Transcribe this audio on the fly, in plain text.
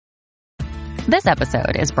This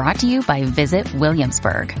episode is brought to you by Visit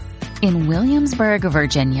Williamsburg. In Williamsburg,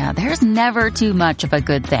 Virginia, there's never too much of a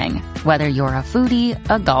good thing. Whether you're a foodie,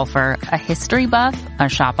 a golfer, a history buff, a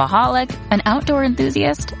shopaholic, an outdoor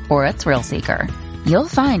enthusiast, or a thrill seeker, you'll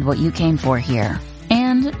find what you came for here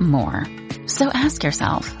and more. So ask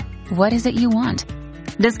yourself, what is it you want?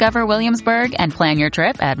 Discover Williamsburg and plan your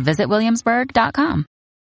trip at visitwilliamsburg.com.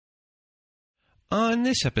 On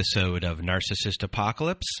this episode of Narcissist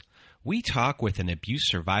Apocalypse, we talk with an abuse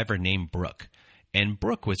survivor named Brooke. And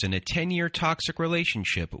Brooke was in a 10-year toxic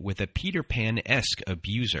relationship with a Peter Pan-esque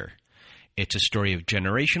abuser. It's a story of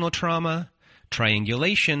generational trauma,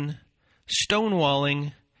 triangulation,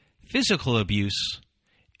 stonewalling, physical abuse,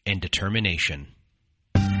 and determination.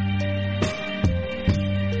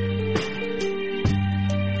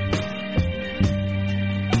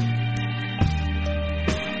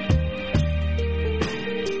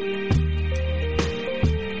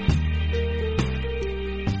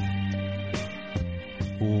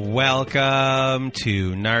 Welcome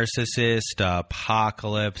to Narcissist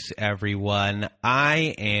Apocalypse, everyone.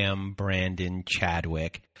 I am Brandon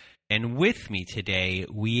Chadwick, and with me today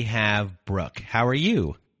we have Brooke. How are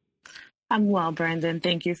you? I'm well, Brandon.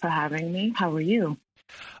 Thank you for having me. How are you?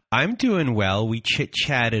 I'm doing well. We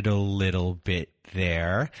chit-chatted a little bit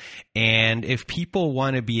there. And if people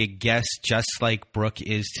want to be a guest just like Brooke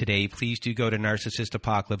is today, please do go to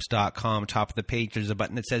narcissistapocalypse.com. Top of the page, there's a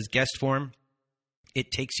button that says guest form. It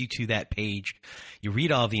takes you to that page. You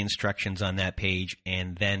read all the instructions on that page,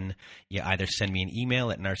 and then you either send me an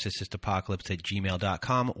email at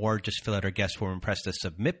narcissistapocalypse@gmail.com or just fill out our guest form and press the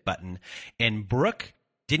submit button. And Brooke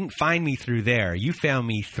didn't find me through there. You found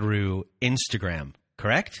me through Instagram,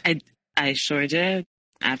 correct? I sure did.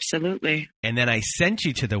 Absolutely. And then I sent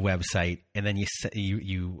you to the website, and then you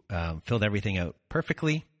filled everything out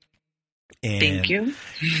perfectly. Thank you.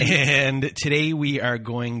 And today we are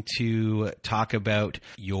going to talk about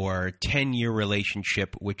your 10-year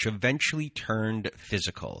relationship, which eventually turned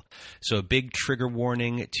physical. So a big trigger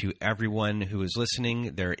warning to everyone who is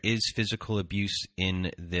listening. There is physical abuse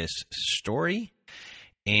in this story.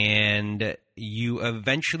 And you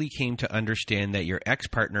eventually came to understand that your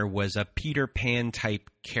ex-partner was a Peter Pan type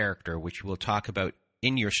character, which we'll talk about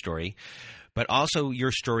in your story. But also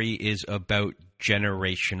your story is about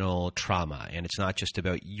generational trauma. And it's not just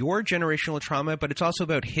about your generational trauma, but it's also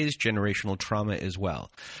about his generational trauma as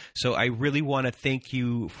well. So I really want to thank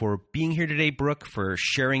you for being here today, Brooke, for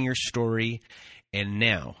sharing your story. And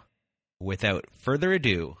now, without further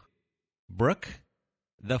ado, Brooke,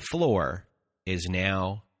 the floor is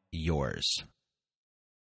now yours.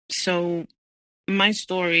 So my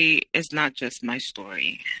story is not just my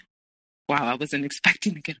story. Wow, I wasn't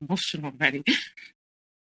expecting to get emotional already.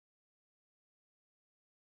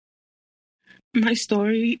 My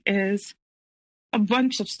story is a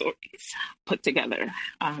bunch of stories put together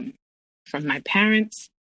from my parents,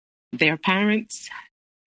 their parents,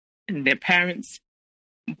 and their parents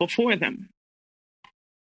before them.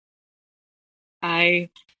 I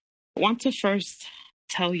want to first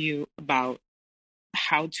tell you about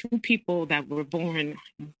how two people that were born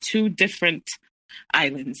in two different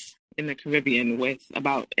islands in the Caribbean with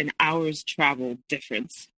about an hour's travel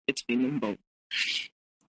difference between them both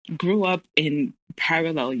grew up in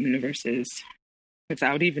parallel universes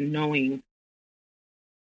without even knowing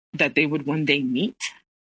that they would one day meet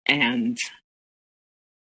and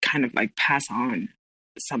kind of like pass on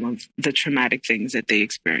some of the traumatic things that they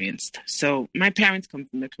experienced. So my parents come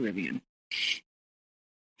from the Caribbean,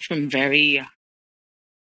 from very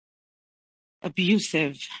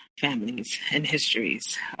abusive families and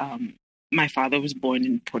histories. My father was born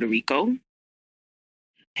in Puerto Rico.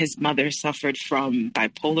 His mother suffered from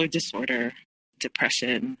bipolar disorder,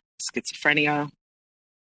 depression, schizophrenia.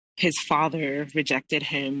 His father rejected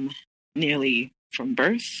him nearly from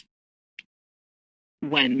birth.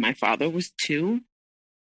 When my father was 2,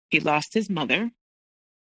 he lost his mother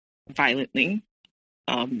violently.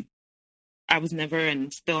 I was never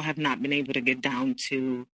and still have not been able to get down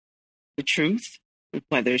to the truth,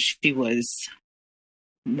 whether she was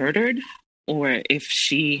murdered or if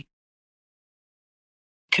she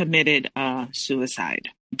committed suicide.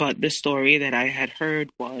 But the story that I had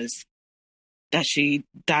heard was that she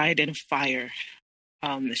died in a fire.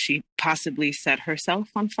 She possibly set herself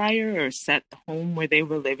on fire or set the home where they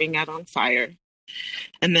were living at on fire.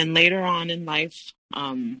 And then later on in life,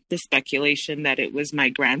 the speculation that it was my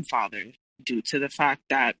grandfather due to the fact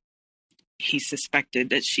that he suspected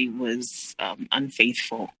that she was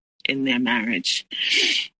unfaithful in their marriage.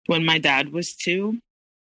 When my dad was 2,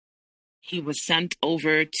 he was sent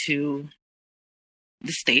over to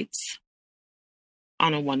the States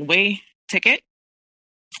on a one-way ticket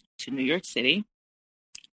to New York City,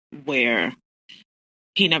 where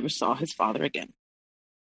he never saw his father again.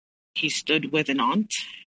 He stood with an aunt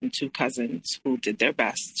and two cousins who did their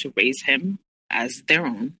best to raise him as their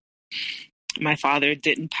own. My father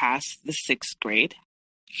didn't pass the 6th grade.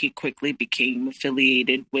 He quickly became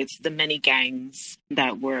affiliated with the many gangs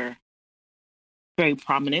that were very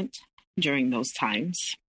prominent during those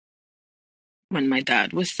times. When my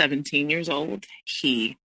dad was 17 years old,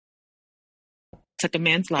 he took a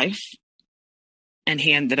man's life, and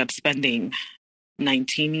he ended up spending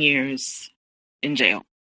 19 years in jail.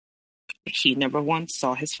 He never once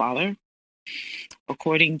saw his father.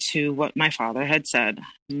 According to what my father had said,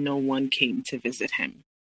 no one came to visit him.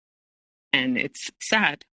 And it's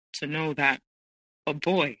sad to know that a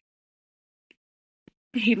boy,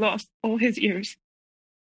 he lost all his years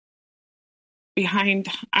behind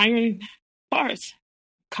iron bars,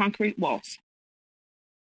 concrete walls.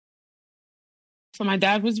 So my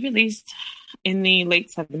dad was released in the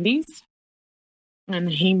late 70s, and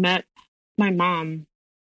he met my mom,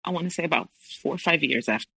 I want to say about 4 or 5 years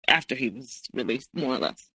after he was released, more or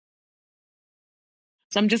less.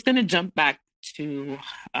 So I'm just going to jump back to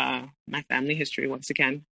my family history once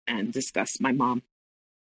again and discuss my mom.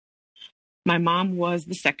 My mom was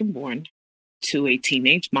the second born to a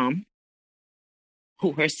teenage mom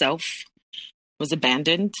who herself was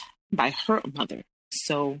abandoned by her mother.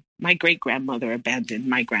 So my great-grandmother abandoned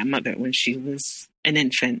my grandmother when she was an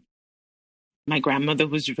infant. My grandmother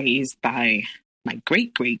was raised by my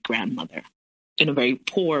great-great-grandmother in a very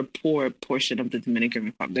poor portion of the Dominican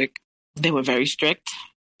Republic. They were very strict.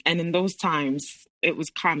 And in those times, it was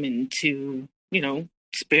common to,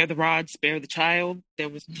 spare the rod, spare the child. There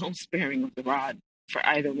was no sparing of the rod for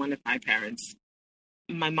either one of my parents.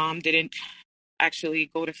 My mom didn't actually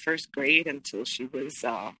go to 1st grade until she was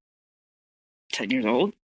 10 years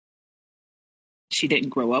old. She didn't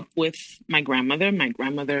grow up with my grandmother. My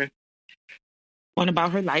grandmother went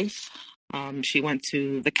about her life. She went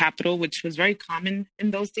to the capital, which was very common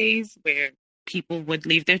in those days, where people would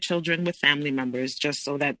leave their children with family members just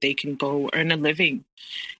so that they can go earn a living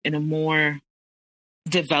in a more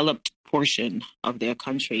developed portion of their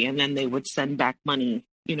country. And then they would send back money,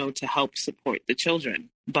 to help support the children.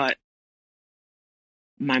 But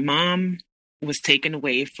my mom was taken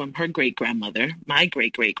away from her great-grandmother, my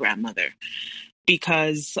great-great-grandmother,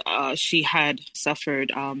 because she had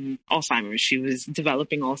suffered Alzheimer's. She was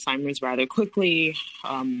developing Alzheimer's rather quickly,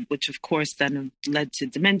 which of course then led to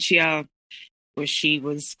dementia, where she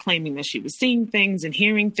was claiming that she was seeing things and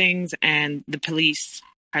hearing things. And the police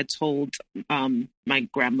had told my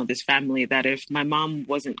grandmother's family that if my mom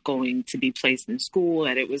wasn't going to be placed in school,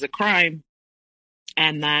 that it was a crime,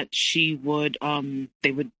 and that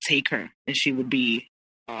they would take her and she would be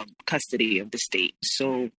custody of the state.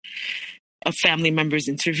 So family members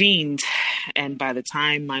intervened. And by the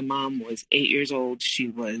time my mom was 8 years old, she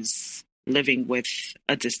was living with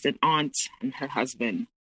a distant aunt and her husband.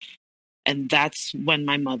 And that's when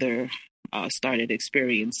my mother started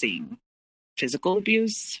experiencing physical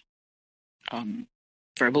abuse,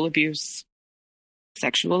 verbal abuse,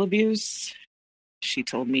 sexual abuse. She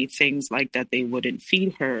told me things like that they wouldn't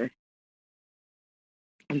feed her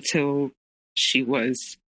until she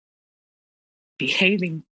was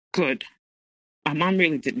behaving good. My mom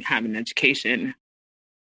really didn't have an education.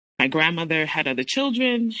 My grandmother had other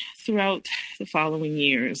children throughout the following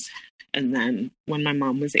years. And then when my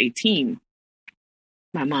mom was 18,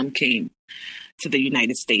 my mom came to the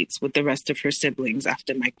United States with the rest of her siblings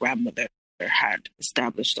after my grandmother had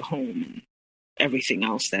established a home and everything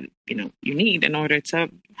else that, you need in order to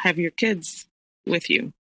have your kids with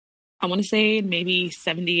you. I want to say maybe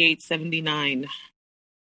 78, 79.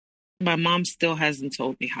 My mom still hasn't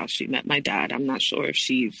told me how she met my dad. I'm not sure if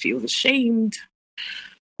she feels ashamed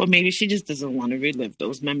or maybe she just doesn't want to relive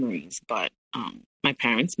those memories. But my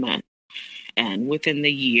parents met, and within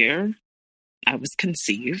the year I was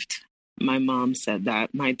conceived, my mom said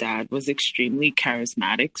that my dad was extremely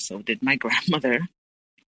charismatic. So did my grandmother.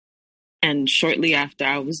 And shortly after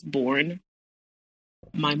I was born,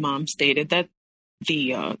 my mom stated that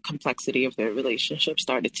the complexity of their relationship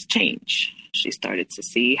started to change. She started to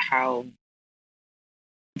see how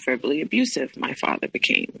verbally abusive my father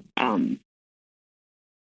became,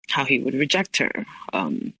 how he would reject her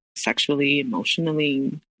sexually,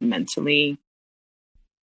 emotionally, mentally.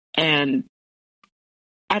 And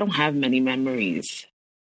I don't have many memories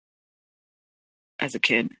as a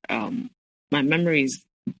kid. My memories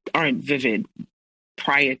aren't vivid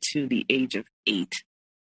prior to the age of 8.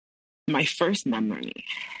 My first memory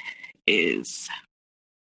is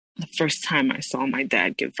the first time I saw my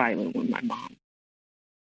dad get violent with my mom.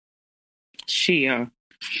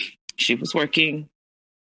 She was working.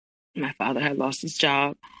 My father had lost his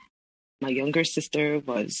job. My younger sister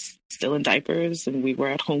was still in diapers, and we were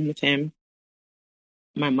at home with him.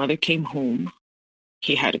 My mother came home.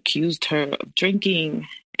 He had accused her of drinking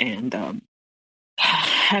and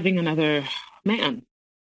having another man.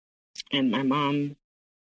 And my mom,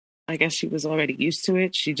 I guess she was already used to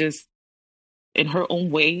it. She just, in her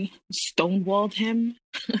own way, stonewalled him,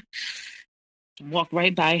 walked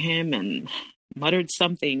right by him and muttered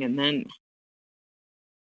something. And then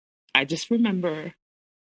I just remember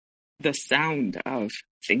the sound of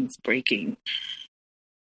things breaking,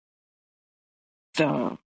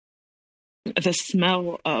 the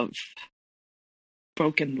smell of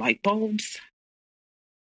broken light bulbs.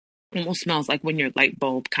 Almost smells like when your light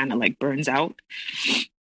bulb kind of like burns out.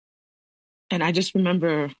 And I just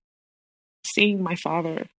remember seeing my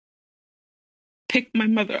father pick my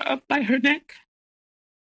mother up by her neck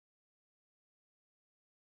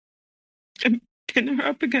and pin her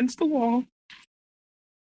up against the wall.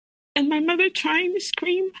 And my mother trying to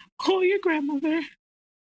scream, "Call your grandmother."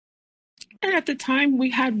 And at the time,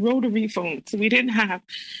 we had rotary phones. We didn't have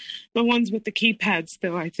the ones with the keypad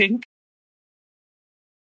still, I think.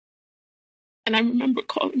 And I remember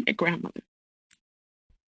calling my grandmother.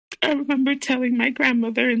 I remember telling my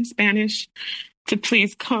grandmother in Spanish to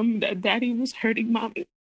please come, that Daddy was hurting Mommy.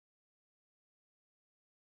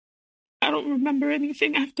 I don't remember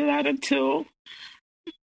anything after that until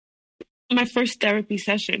my first therapy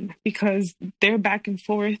session, because their back and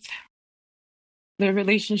forth, their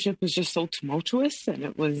relationship was just so tumultuous, and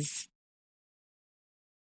it was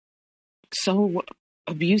so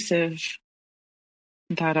abusive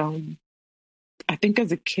that I think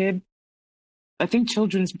as a kid, I think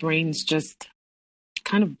children's brains just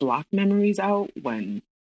kind of block memories out when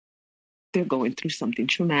they're going through something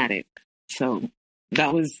traumatic. So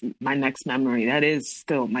that was my next memory. That is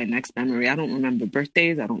still my next memory. I don't remember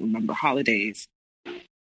birthdays. I don't remember holidays.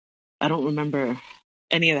 I don't remember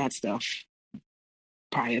any of that stuff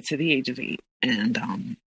prior to the age of 8.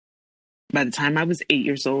 And by the time I was 8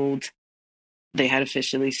 years old, they had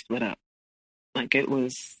officially split up. Like, it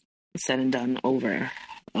was said and done, over.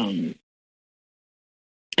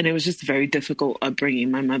 And it was just very difficult upbringing.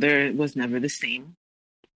 My mother was never the same.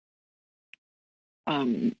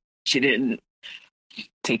 She didn't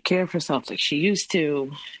take care of herself like she used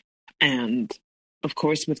to. And of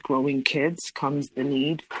course, with growing kids comes the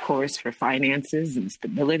need, of course, for finances and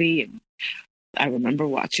stability. And I remember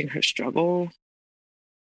watching her struggle.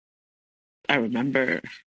 I remember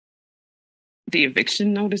the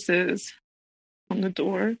eviction notices on the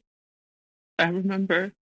door. I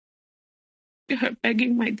remember her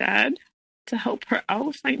begging my dad to help her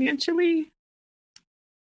out financially.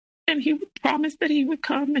 And he would promise that he would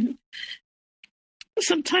come, and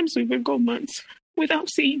sometimes we would go months without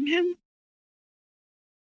seeing him.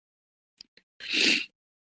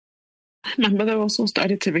 My mother also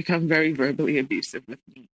started to become very verbally abusive with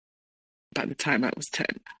me by the time I was 10.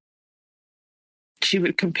 She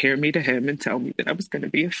would compare me to him and tell me that I was going to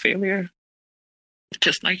be a failure,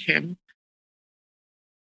 just like him.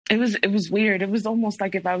 It was weird. It was almost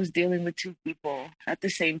like if I was dealing with two people at the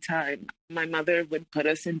same time. My mother would put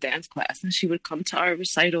us in dance class, and she would come to our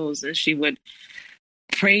recitals, and she would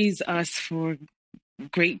praise us for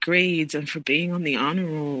great grades and for being on the honor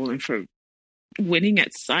roll and for winning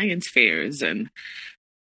at science fairs. And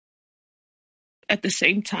at the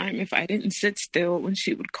same time, if I didn't sit still when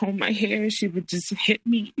she would comb my hair, she would just hit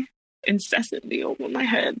me incessantly over my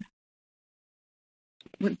head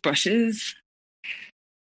with brushes.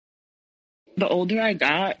 The older I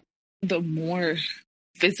got, the more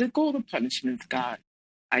physical the punishments got,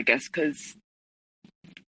 I guess, because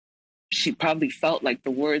she probably felt like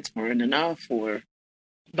the words weren't enough.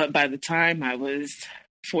 But by the time I was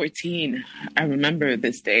 14, I remember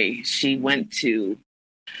this day, she went to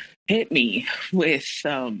hit me with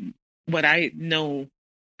what I know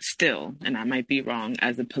still, and I might be wrong,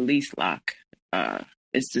 as a police lock.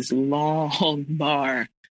 It's this long bar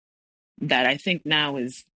that I think now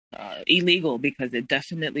is illegal, because it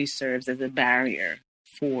definitely serves as a barrier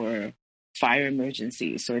for fire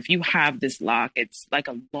emergencies. So if you have this lock, it's like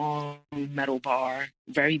a long metal bar,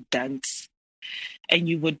 very dense, and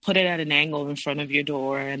you would put it at an angle in front of your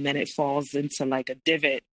door, and then it falls into like a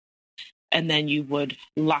divot, and then you would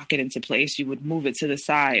lock it into place. You would move it to the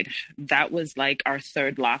side. That was like our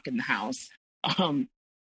third lock in the house. I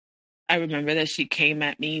remember that she came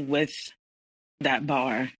at me with that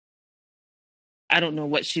bar. I don't know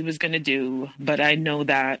what she was going to do, but I know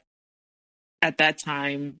that at that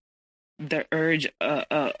time, the urge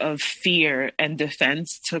of fear and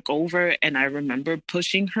defense took over. And I remember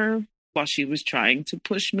pushing her while she was trying to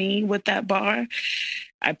push me with that bar,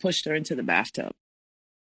 I pushed her into the bathtub.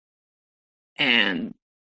 And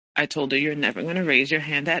I told her, "You're never going to raise your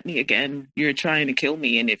hand at me again. You're trying to kill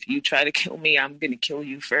me. And if you try to kill me, I'm going to kill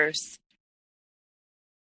you first."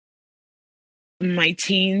 My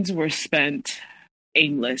teens were spent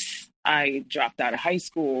aimless. I dropped out of high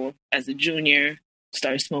school as a junior,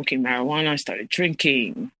 started smoking marijuana, I started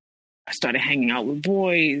drinking, I started hanging out with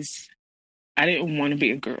boys. I didn't want to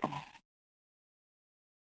be a girl.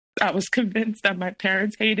 I was convinced that my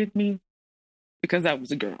parents hated me because I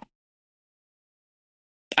was a girl.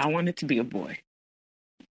 I wanted to be a boy.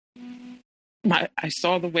 I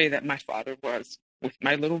saw the way that my father was with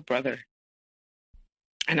my little brother,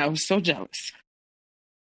 and I was so jealous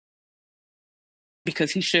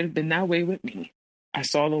because he should have been that way with me. I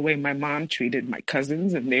saw the way my mom treated my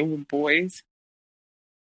cousins, and they were boys.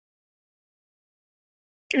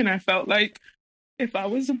 And I felt like if I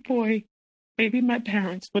was a boy, maybe my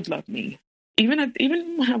parents would love me. Even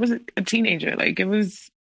when I was a teenager, like I was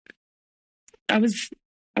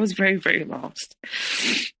very, very lost.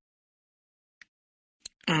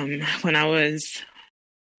 When I was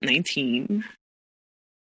 19,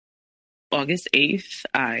 August 8th,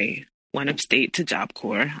 I went upstate to Job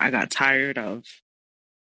Corps. I got tired of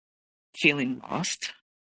feeling lost.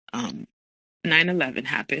 9/11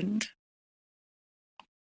 happened.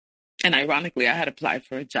 And ironically, I had applied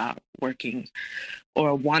for a job working,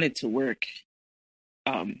 or wanted to work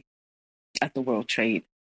at the World Trade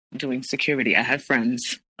doing security. I had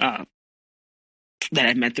friends that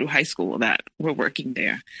I met through high school that were working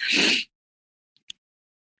there.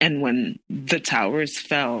 And when the towers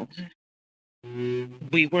fell,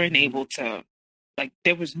 we weren't able to, like,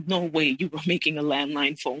 there was no way you were making a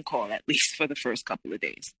landline phone call, at least for the first couple of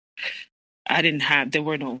days. There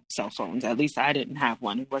were no cell phones. At least I didn't have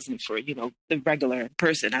one. It wasn't for, the regular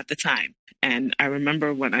person at the time. And I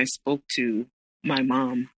remember when I spoke to my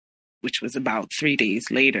mom, which was about 3 days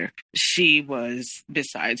later, she was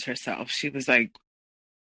besides herself. She was like,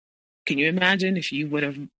 "Can you imagine if you would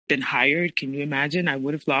have been hired? Can you imagine? I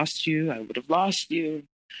would have lost you. I would have lost you."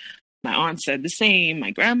 My aunt said the same. My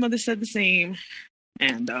grandmother said the same.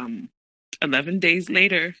 And 11 days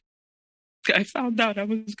later, I found out I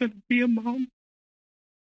was going to be a mom.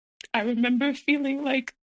 I remember feeling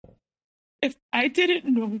like if I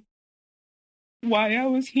didn't know why I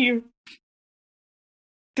was here,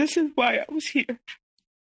 this is why I was here.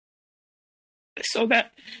 So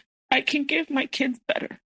that I can give my kids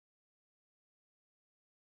better.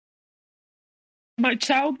 My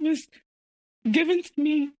child was given to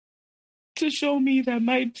me to show me that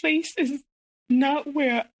my place is not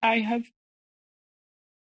where I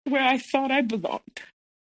thought I belonged.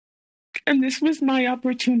 And this was my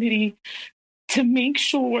opportunity to make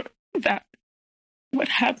sure that what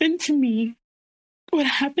happened to me, what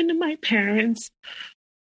happened to my parents,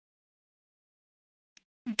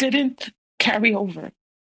 didn't carry over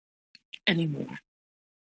anymore.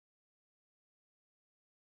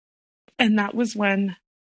 And that was when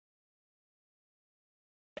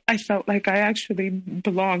I felt like I actually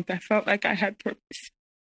belonged. I felt like I had purpose.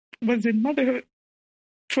 I was in motherhood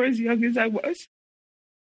for as young as I was.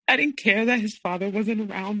 I didn't care that his father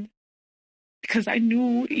wasn't around because I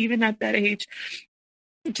knew even at that age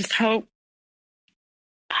just how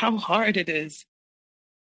hard it is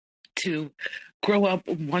to grow up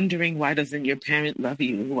wondering, why doesn't your parent love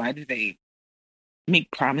you? Why do they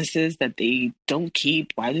make promises that they don't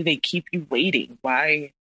keep? Why do they keep you waiting?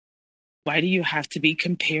 Why do you have to be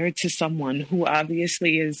compared to someone who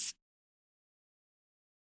obviously is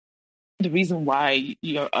the reason why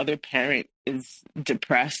your other parent is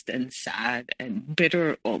depressed and sad and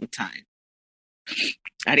bitter all the time?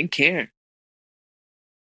 I didn't care.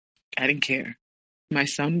 I didn't care. My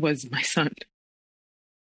son was my son.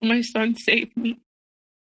 My son saved me.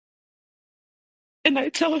 And I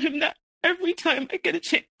tell him that every time I get a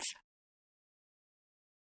chance.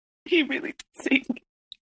 He really did save me.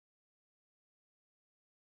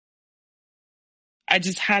 I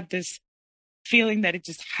just had this feeling that it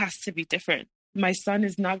just has to be different. My son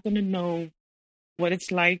is not going to know what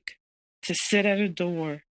it's like to sit at a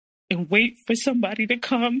door and wait for somebody to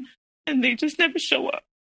come and they just never show up.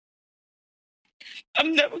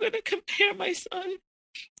 I'm never going to compare my son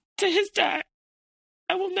to his dad.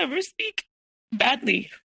 I will never speak badly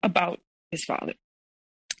about his father.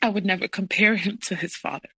 I would never compare him to his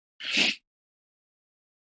father.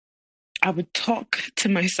 I would talk to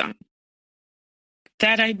my son.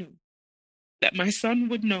 That I knew. That my son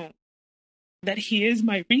would know that he is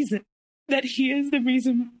my reason. That he is the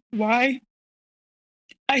reason why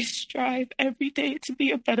I strive every day to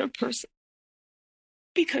be a better person.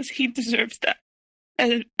 because he deserves that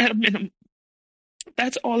at a minimum.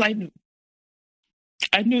 That's all I knew.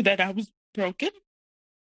 I knew that I was broken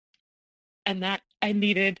and that I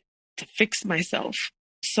needed to fix myself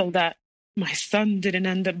so that my son didn't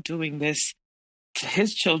end up doing this to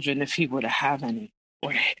his children if he were to have any,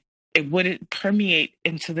 or it wouldn't permeate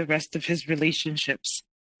into the rest of his relationships.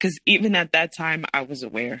 Because even at that time, I was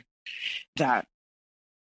aware that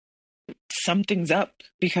something's up,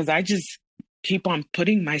 because I just keep on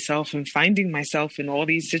putting myself and finding myself in all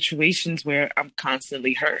these situations where I'm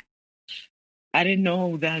constantly hurt. I didn't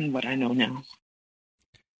know then what I know now.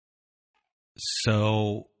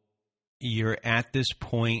 So you're at this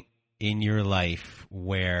point in your life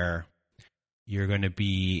where you're going to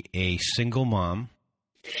be a single mom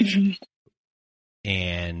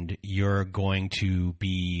and you're going to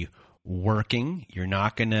be working. You're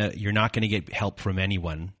not going to get help from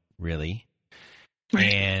anyone, really.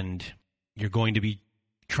 Right. And you're going to be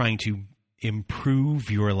trying to improve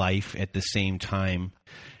your life at the same time,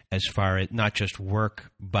 as far as not just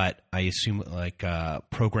work, but I assume like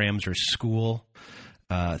programs or school,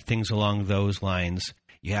 things along those lines.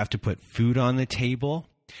 You have to put food on the table.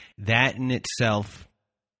 That in itself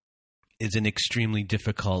is an extremely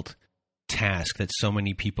difficult task that so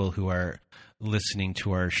many people who are listening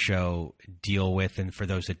to our show deal with. And for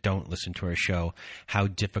those that don't listen to our show, how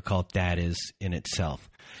difficult that is in itself.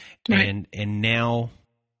 Right. And now,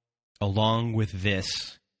 along with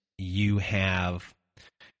this, you have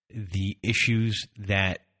the issues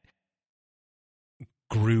that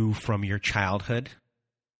grew from your childhood,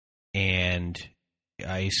 and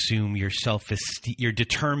I assume your self-esteem, you're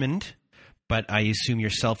determined, but I assume your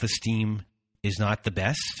self-esteem is not the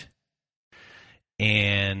best,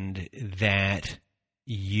 and that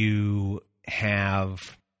you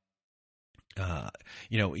have,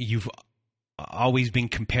 you've always been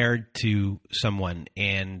compared to someone,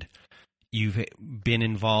 and you've been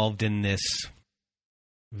involved in this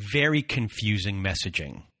very confusing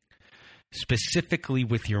messaging, specifically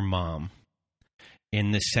with your mom,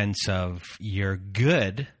 in the sense of you're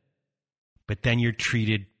good, but then you're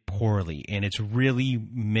treated poorly. And it's really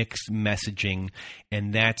mixed messaging,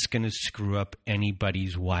 and that's going to screw up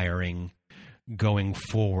anybody's wiring going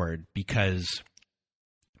forward, because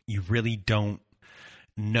you really don't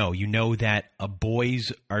know. You know that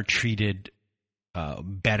boys are treated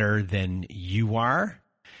better than you are,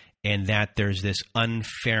 and that there's this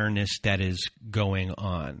unfairness that is going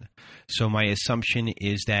on. So my assumption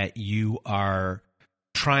is that you are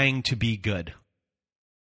trying to be good,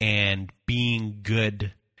 and being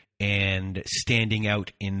good and standing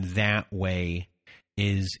out in that way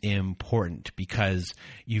is important, because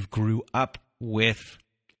you've grew up with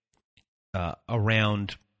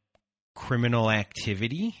around criminal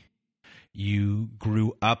activity. You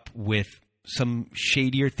grew up with some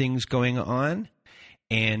shadier things going on.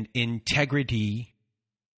 And integrity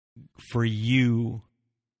for you,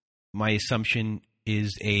 my assumption,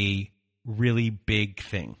 is a really big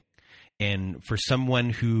thing. And for someone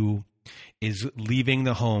who is leaving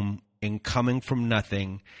the home and coming from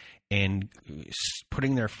nothing and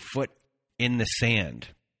putting their foot in the sand,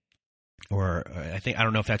 or I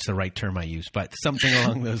don't know if that's the right term I use, but something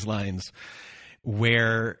along those lines,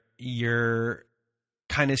 where you're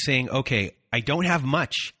kind of saying, okay, I don't have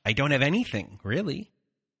much. I don't have anything, really.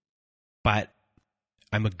 But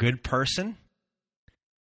I'm a good person,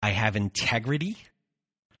 I have integrity,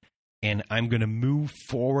 and I'm going to move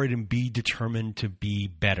forward and be determined to be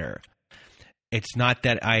better. It's not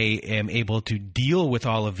that I am able to deal with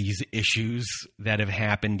all of these issues that have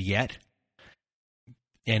happened yet.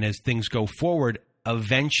 And as things go forward,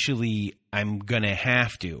 eventually I'm going to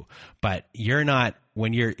have to. But you're not,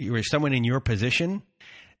 when you're someone in your position,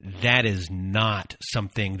 that is not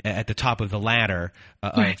something at the top of the ladder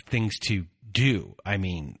of things to do. I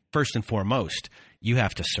mean, first and foremost, you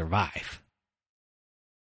have to survive.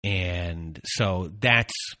 And so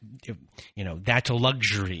that's a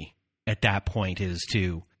luxury at that point, is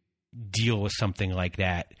to deal with something like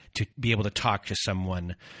that, to be able to talk to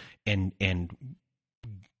someone and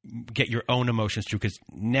get your own emotions through, because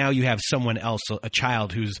now you have someone else, a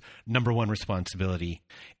child, whose number one responsibility.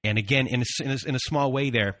 And again, in a small way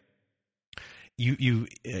there, you're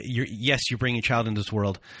bringing a child into this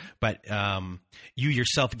world, but you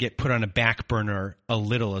yourself get put on a back burner a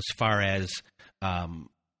little, as far as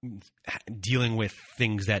dealing with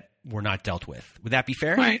things that were not dealt with. Would that be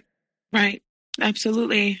fair? Right.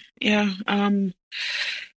 Absolutely. Yeah. How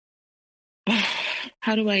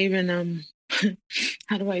do I even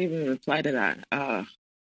reply to that?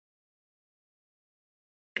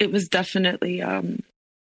 It was definitely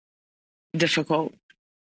difficult.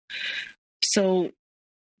 So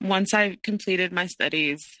once I completed my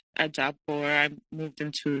studies at Job Corps, I moved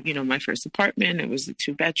into, my first apartment. It was a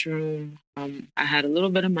 2 bedroom. I had a little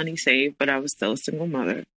bit of money saved, but I was still a single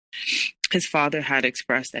mother. His father had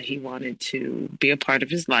expressed that he wanted to be a part of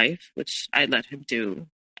his life, which I let him do.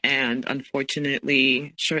 And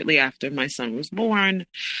unfortunately, shortly after my son was born,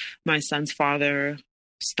 my son's father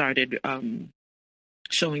started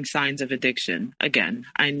showing signs of addiction again.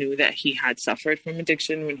 I knew that he had suffered from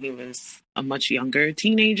addiction when he was a much younger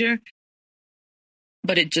teenager,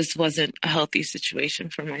 but it just wasn't a healthy situation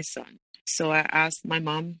for my son. So I asked my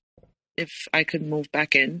mom if I could move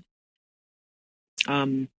back in.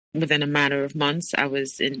 Within a matter of months, I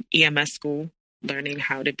was in EMS school learning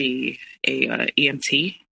how to be a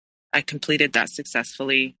EMT. I completed that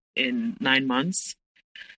successfully in 9 months.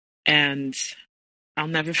 And I'll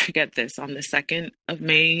never forget this. On the 2nd of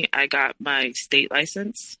May, I got my state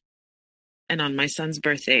license. And on my son's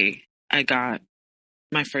birthday, I got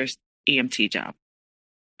my first EMT job.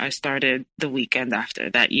 I started the weekend after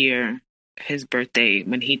that year. His birthday,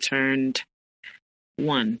 when he turned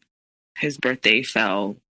 1, his birthday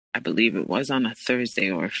fell, I believe it was on a Thursday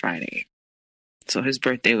or a Friday. So his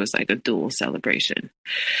birthday was like a dual celebration.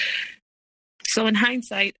 So in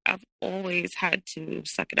hindsight, I've always had to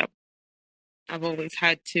suck it up. I've always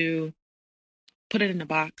had to put it in a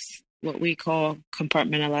box, what we call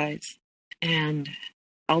compartmentalize, and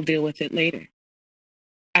I'll deal with it later.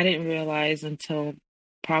 I didn't realize until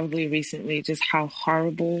probably recently just how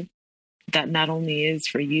horrible that not only is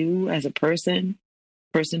for you as a person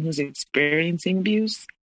who's experiencing abuse,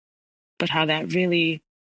 but how that really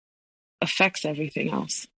affects everything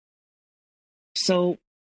else. So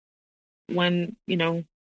when,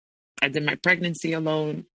 I did my pregnancy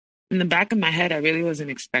alone, in the back of my head, I really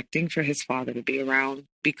wasn't expecting for his father to be around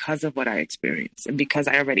because of what I experienced. And because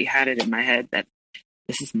I already had it in my head that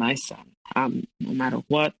this is my son. No matter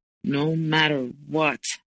what,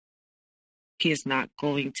 he is not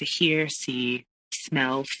going to hear, see,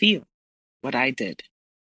 smell, feel what I did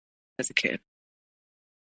as a kid.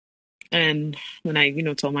 And when I,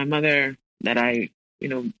 told my mother that I,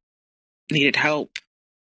 needed help,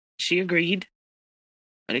 she agreed,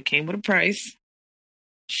 but it came with a price.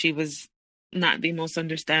 She was not the most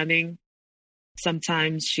understanding.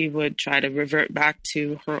 Sometimes she would try to revert back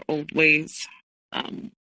to her old ways. I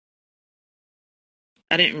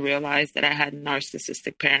didn't realize that I had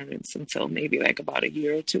narcissistic parents until maybe like about a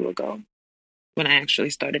year or two ago, when I actually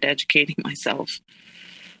started educating myself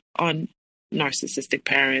on narcissistic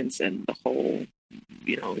parents and the whole,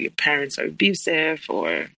 your parents are abusive,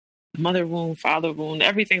 or mother wound, father wound,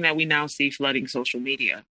 everything that we now see flooding social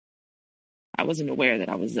media. I wasn't aware that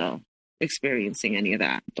I was experiencing any of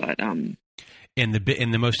that, but and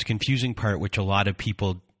the most confusing part, which a lot of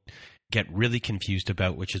people get really confused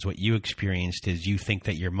about, which is what you experienced, is you think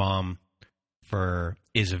that your mom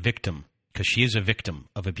is a victim, because she is a victim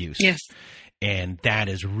of abuse. Yes. And that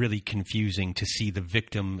is really confusing to see the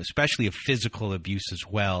victim, especially of physical abuse as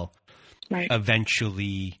well, right,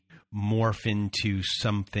 eventually morph into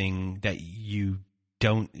something that you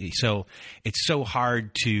don't. So it's so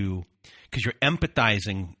hard because you're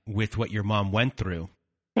empathizing with what your mom went through.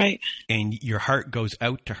 Right. And your heart goes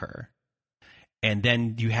out to her. And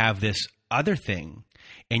then you have this other thing,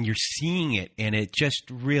 and you're seeing it, and it just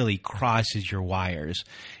really crosses your wires.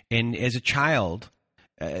 And as a child,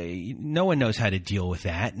 no one knows how to deal with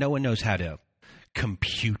that. No one knows how to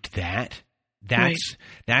compute that.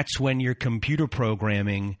 That's when you're computer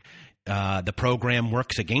programming. The program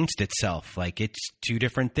works against itself. Like, it's two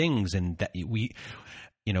different things. And that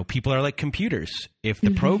people are like computers. If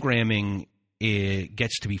the programming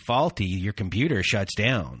gets to be faulty, your computer shuts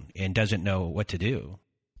down and doesn't know what to do.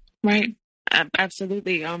 Right.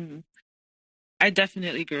 Absolutely. I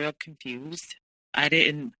definitely grew up confused. I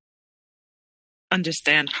didn't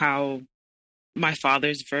understand how my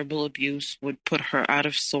father's verbal abuse would put her out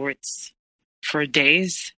of sorts for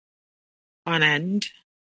days on end.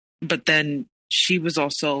 But then she was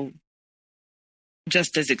also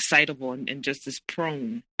just as excitable and just as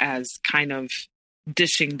prone as kind of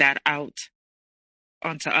dishing that out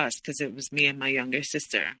onto us, because it was me and my younger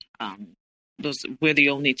sister. We're the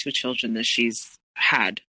only 2 children that she's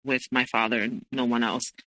had with my father and no one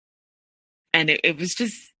else. And it was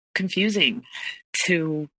just confusing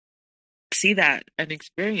to see that and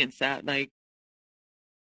experience that. Like,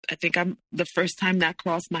 I think the first time that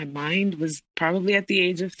crossed my mind was probably at the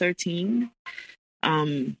age of 13.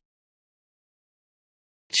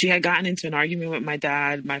 She had gotten into an argument with my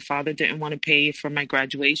dad. My father didn't want to pay for my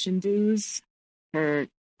graduation dues for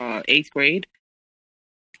 8th grade.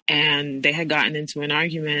 And they had gotten into an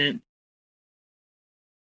argument.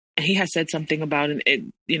 And he has said something about it,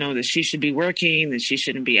 that she should be working, that she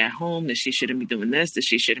shouldn't be at home, that she shouldn't be doing this, that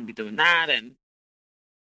she shouldn't be doing that. And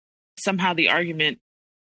somehow the argument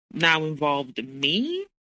now involved me.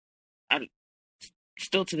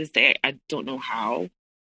 Still to this day, I don't know how,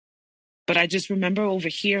 but I just remember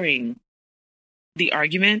overhearing the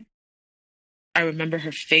argument. I remember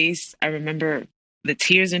her face. I remember the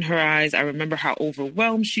tears in her eyes. I remember how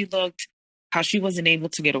overwhelmed she looked, how she wasn't able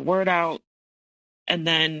to get a word out. And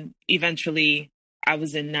then eventually I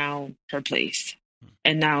was in now her place.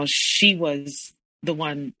 And now she was the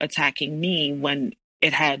one attacking me when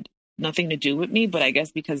it had nothing to do with me. But I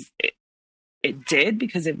guess because it did,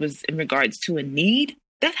 because it was in regards to a need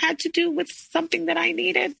that had to do with something that I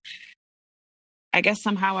needed. I guess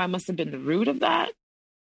somehow I must have been the root of that.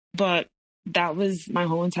 But that was my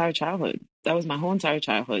whole entire childhood.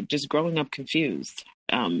 Just growing up confused.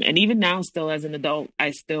 And even now, still as an adult,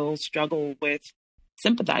 I still struggle with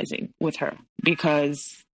sympathizing with her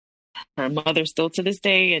because her mother still to this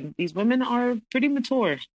day, and these women are pretty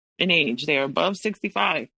mature in age. They are above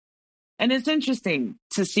 65. And it's interesting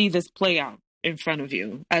to see this play out in front of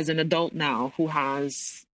you as an adult now who has,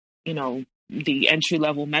 the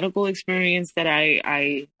entry-level medical experience that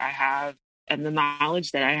I have and the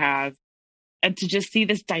knowledge that I have. And to just see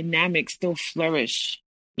this dynamic still flourish,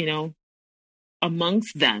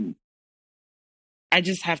 amongst them. I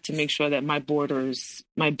just have to make sure that my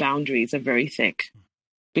boundaries are very thick.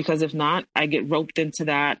 Because if not, I get roped into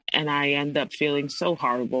that and I end up feeling so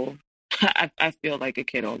horrible. I feel like a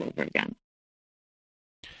kid all over again.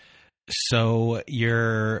 So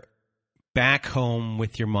you're back home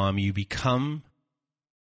with your mom. You become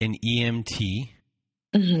an EMT.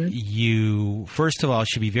 Mm-hmm. You, first of all,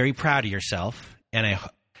 should be very proud of yourself. And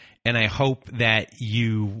I hope that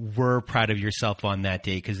you were proud of yourself on that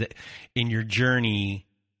day, because in your journey,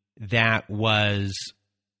 that was,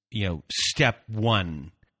 step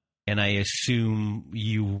one. And I assume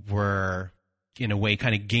you were, in a way,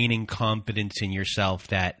 kind of gaining confidence in yourself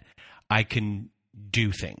that I can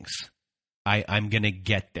do things. I'm going to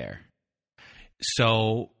get there.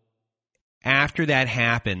 So after that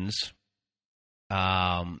happens,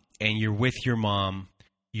 and you're with your mom,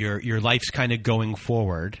 your life's kind of going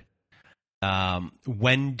forward.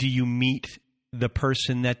 When do you meet the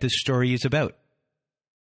person that this story is about?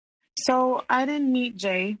 So I didn't meet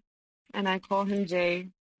Jay, and I call him Jay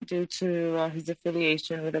due to his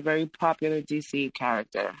affiliation with a very popular DC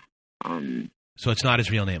character. So it's not his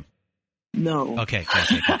real name? No. Okay.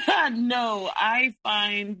 No, I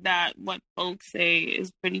find that what folks say is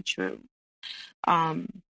pretty true.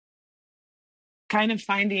 Kind of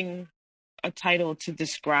finding a title to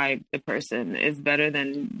describe the person is better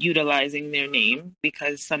than utilizing their name,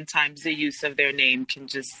 because sometimes the use of their name can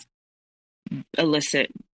just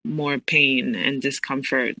elicit more pain and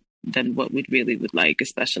discomfort than what we really would like,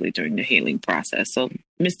 especially during the healing process. So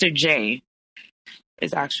Mr. J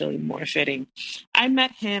is actually more fitting. I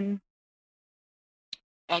met him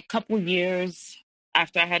a couple years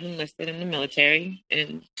after I had enlisted in the military.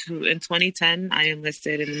 In 2010, I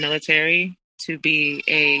enlisted in the military to be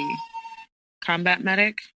a combat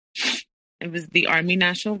medic. It was the Army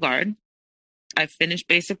National Guard. I finished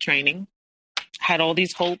basic training, had all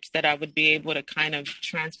these hopes that I would be able to kind of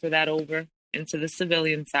transfer that over into the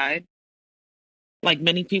civilian side. Like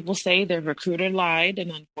many people say, their recruiter lied,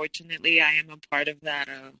 and unfortunately, I am a part of that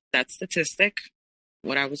statistic.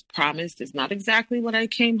 What I was promised is not exactly what I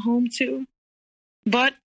came home to,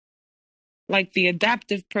 but like the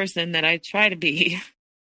adaptive person that I try to be,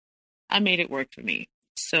 I made it work for me.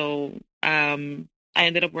 So I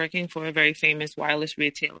ended up working for a very famous wireless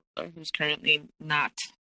retailer who's currently not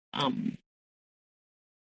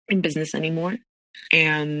in business anymore.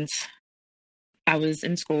 And I was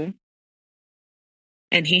in school,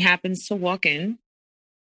 and he happens to walk in.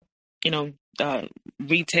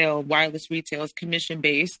 Wireless retail is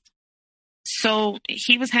commission-based. So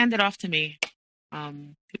he was handed off to me.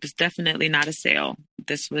 It was definitely not a sale.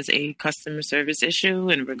 This was a customer service issue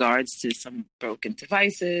in regards to some broken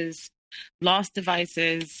devices, lost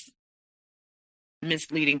devices,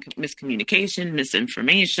 miscommunication,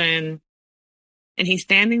 misinformation. And he's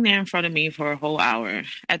standing there in front of me for a whole hour.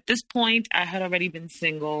 At this point, I had already been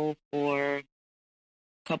single for a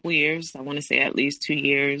couple years. I want to say at least 2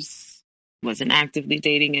 years. Wasn't actively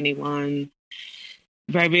dating anyone.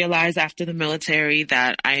 But I realized after the military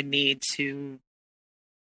that I need to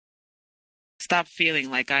stop feeling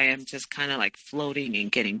like I am just kind of like floating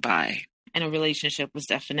and getting by. And a relationship was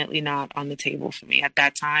definitely not on the table for me. At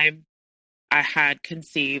that time, I had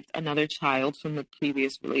conceived another child from a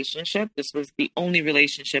previous relationship. This was the only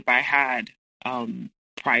relationship I had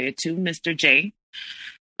prior to Mr. J.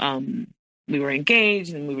 We were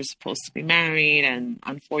engaged and we were supposed to be married. And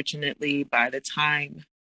unfortunately, by the time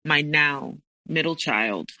my now middle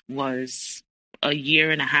child was a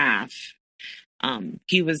year and a half,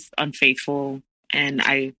 he was unfaithful and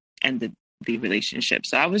I ended the relationship.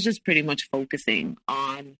 So I was just pretty much focusing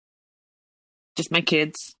on just my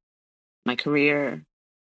kids, my career,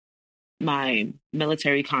 my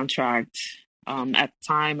military contract. At the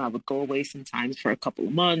time, I would go away sometimes for a couple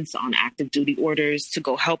of months on active duty orders to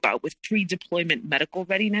go help out with pre-deployment medical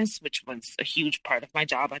readiness, which was a huge part of my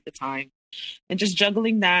job at the time. And just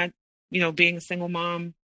juggling that, being a single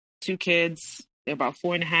mom, 2 kids, they're about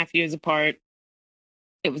 4.5 years apart.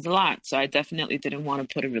 It was a lot. So I definitely didn't want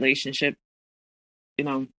to put a relationship,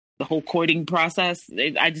 the whole courting process.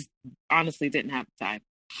 I just honestly didn't have the time.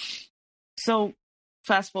 So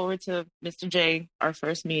fast forward to Mr. J, our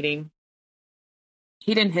first meeting.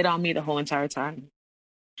 He didn't hit on me the whole entire time.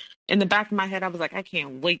 In the back of my head, I was like, I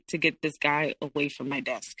can't wait to get this guy away from my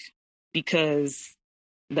desk because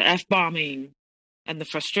the F-bombing and the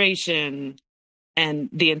frustration and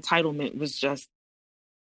the entitlement was just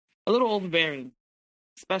a little overbearing,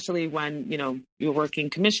 especially when, you're working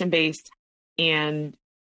commission-based and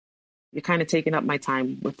you're kind of taking up my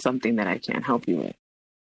time with something that I can't help you with.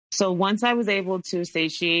 So once I was able to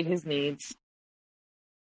satiate his needs,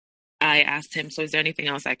 I asked him, so is there anything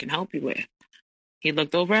else I can help you with? He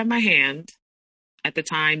looked over at my hand. At the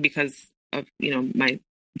time, because of, my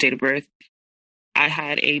date of birth, I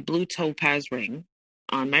had a blue topaz ring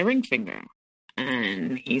on my ring finger.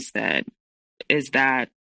 And he said,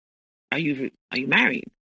 are you married?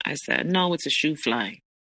 I said, no, it's a shoe fly.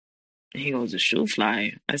 And he goes, a shoe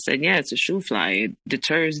fly? I said, yeah, it's a shoe fly. It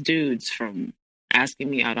deters dudes from asking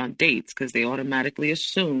me out on dates because they automatically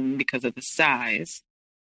assume because of the size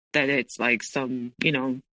that it's like some,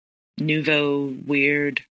 nouveau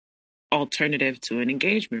weird alternative to an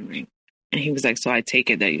engagement ring. And he was like, so I take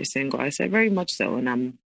it that you're single? I said, very much so. And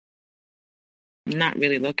I'm not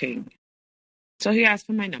really looking. So he asked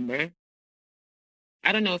for my number.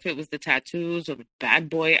 I don't know if it was the tattoos or the bad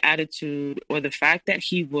boy attitude or the fact that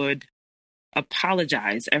he would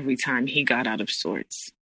apologize every time he got out of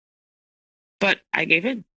sorts. But I gave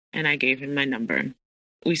in and I gave him my number.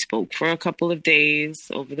 We spoke for a couple of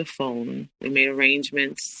days over the phone. We made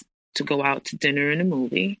arrangements to go out to dinner and a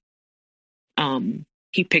movie.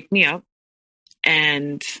 He picked me up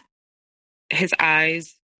and his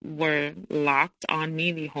eyes were locked on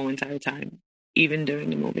me the whole entire time, even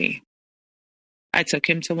during the movie. I took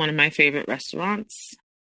him to one of my favorite restaurants.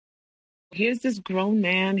 Here's this grown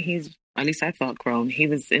man. At least I thought grown. He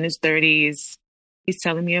was in his 30s. He's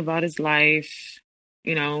telling me about his life.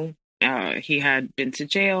 He had been to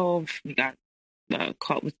jail. He got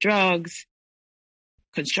caught with drugs.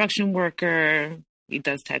 Construction worker. He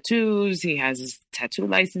does tattoos. He has his tattoo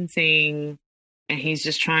licensing. And he's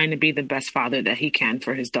just trying to be the best father that he can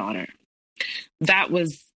for his daughter. That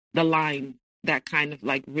was the line that kind of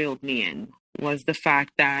like reeled me in, was the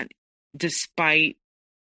fact that despite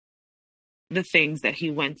the things that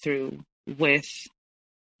he went through with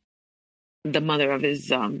the mother of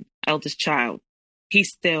his eldest child, he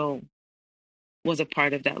still was a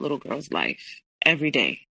part of that little girl's life every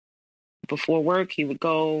day. Before work, he would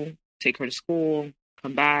go, take her to school,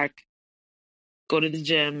 come back, go to the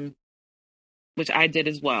gym, which I did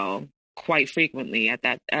as well quite frequently at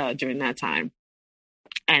that during that time.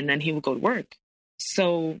 And then he would go to work.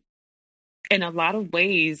 So in a lot of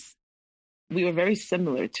ways, we were very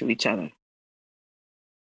similar to each other.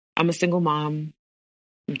 I'm a single mom.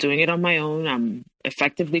 I'm doing it on my own. I'm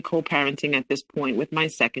effectively co-parenting at this point with my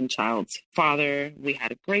second child's father. We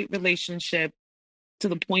had a great relationship to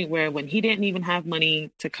the point where when he didn't even have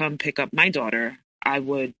money to come pick up my daughter, I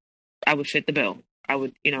would fit the bill.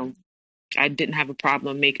 I didn't have a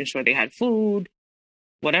problem making sure they had food,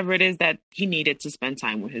 whatever it is that he needed to spend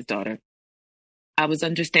time with his daughter. I was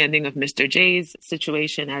understanding of Mr. J's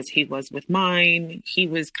situation as he was with mine. He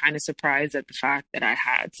was kind of surprised at the fact that I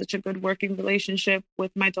had such a good working relationship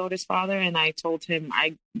with my daughter's father. And I told him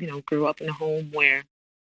I, grew up in a home where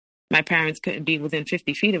my parents couldn't be within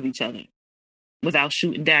 50 feet of each other without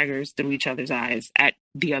shooting daggers through each other's eyes at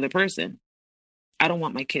the other person. I don't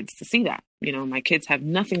want my kids to see that. My kids have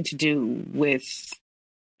nothing to do with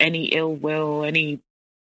any ill will, any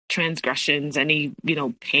transgressions, any,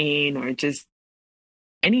 pain, or just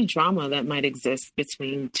any drama that might exist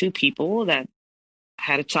between two people that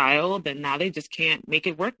had a child and now they just can't make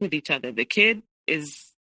it work with each other. The kid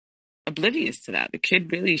is oblivious to that. The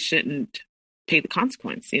kid really shouldn't pay the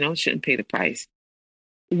consequence, shouldn't pay the price.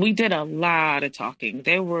 We did a lot of talking.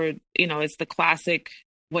 There were, it's the classic,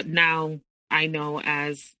 what now I know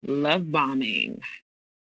as love bombing.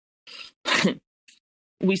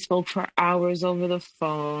 We spoke for hours over the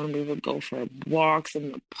phone. We would go for walks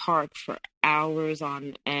in the park for hours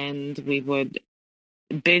on end. We would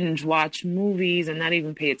binge watch movies and not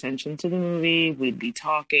even pay attention to the movie. We'd be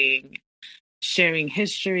talking, sharing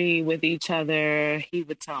history with each other. He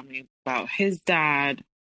would tell me about his dad.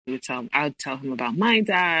 I'd tell him about my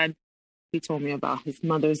dad. He told me about his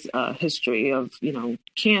mother's history of,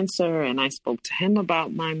 cancer, and I spoke to him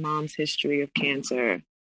about my mom's history of cancer.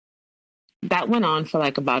 That went on for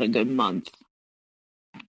like about a good month.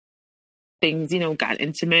 Things, got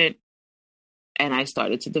intimate, and I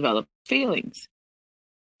started to develop feelings.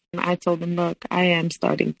 And I told him, look, I am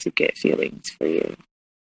starting to get feelings for you.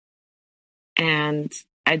 And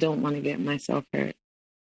I don't want to get myself hurt.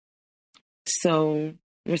 So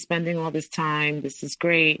we're spending all this time. This is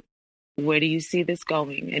great. Where do you see this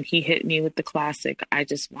going? And he hit me with the classic, I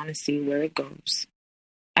just want to see where it goes.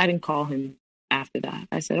 I didn't call him after that.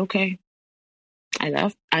 I said, okay. I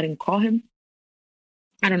left. I didn't call him.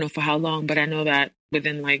 I don't know for how long, but I know that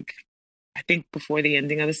within I think before the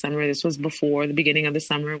ending of the summer, this was before the beginning of the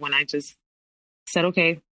summer, when I just said,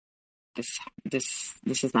 okay, this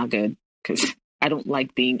is not good, because I don't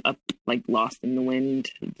like being up, lost in the wind.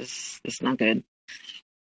 This is not good.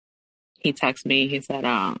 He texted me. He said,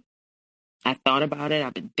 I thought about it.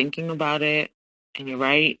 I've been thinking about it. And you're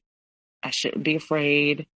right. I shouldn't be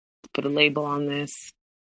afraid to put a label on this.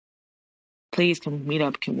 Please, can we meet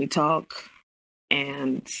up? Can we talk?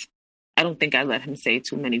 And I don't think I let him say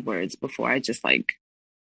too many words before I just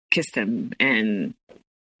kissed him. And,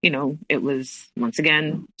 it was, once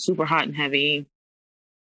again, super hot and heavy.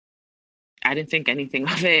 I didn't think anything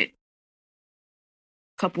of it. A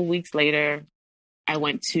couple weeks later, I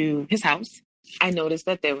went to his house. I noticed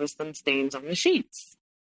that there were some stains on the sheets.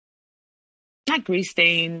 Not grease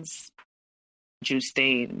stains, juice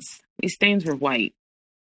stains. These stains were white.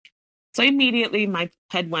 So immediately my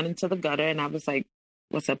head went into the gutter, and I was like,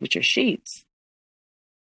 what's up with your sheets?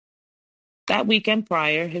 That weekend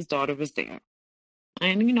prior, his daughter was there.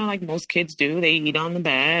 And, like most kids do, they eat on the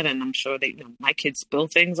bed, and I'm sure my kids spill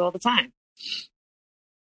things all the time.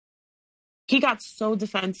 He got so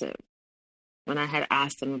defensive when I had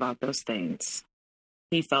asked him about those things.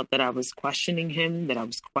 He felt that I was questioning him, that I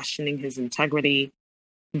was questioning his integrity,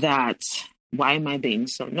 that why am I being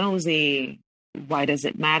so nosy? Why does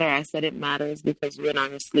it matter? I said it matters because you and I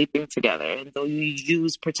are sleeping together. And though you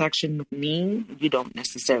use protection with me, you don't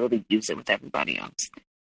necessarily use it with everybody else.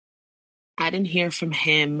 I didn't hear from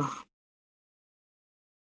him,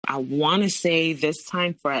 I want to say this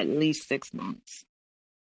time, for at least 6 months.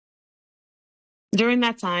 During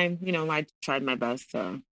that time, I tried my best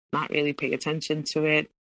to not really pay attention to it.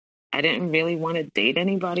 I didn't really want to date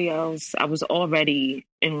anybody else. I was already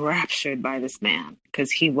enraptured by this man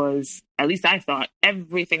because he was, at least I thought,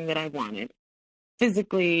 everything that I wanted.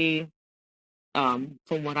 Physically, from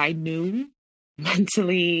what I knew,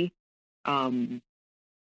 mentally, the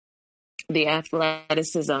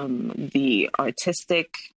athleticism, the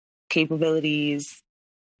artistic capabilities,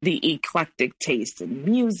 the eclectic taste in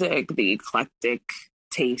music, the eclectic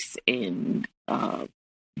taste in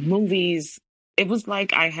movies. It was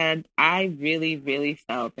like I really, really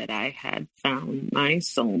felt that I had found my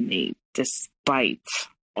soulmate, despite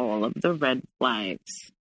all of the red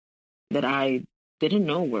flags that I didn't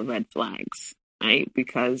know were red flags, right?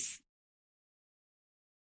 Because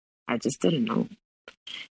I just didn't know.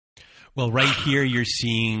 Well, right here you're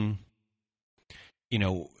seeing,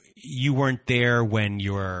 you weren't there when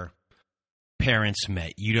your parents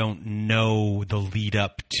met. You don't know the lead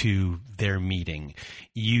up to their meeting.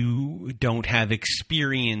 You don't have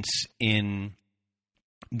experience in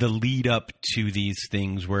the lead up to these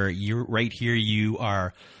things, where you're right here, you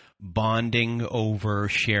are bonding over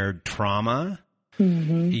shared trauma.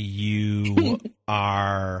 Mm-hmm. You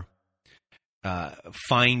are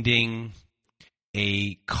finding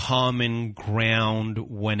a common ground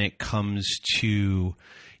when it comes to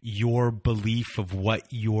your belief of what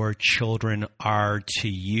your children are to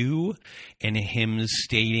you, and him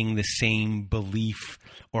stating the same belief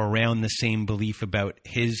or around the same belief about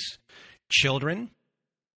his children.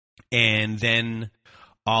 And then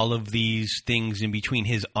all of these things in between,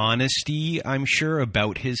 his honesty, I'm sure,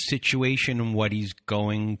 about his situation and what he's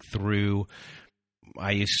going through,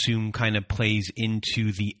 I assume kind of plays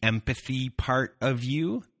into the empathy part of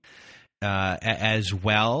you as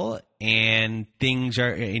well. And things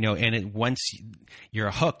are, once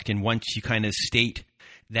you're hooked, and once you kind of state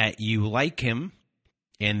that you like him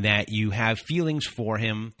and that you have feelings for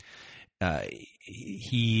him,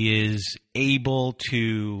 he is able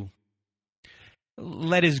to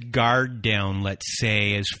let his guard down, let's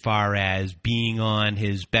say, as far as being on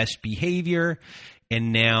his best behavior,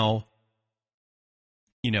 and now,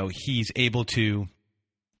 he's able to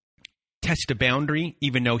test a boundary,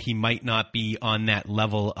 even though he might not be on that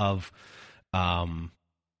level of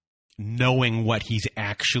knowing what he's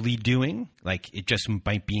actually doing. Like, it just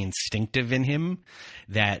might be instinctive in him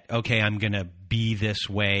that, okay, I'm going to be this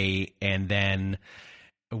way, and then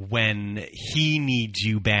when he needs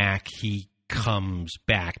you back, he comes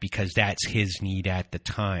back because that's his need at the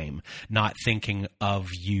time, not thinking of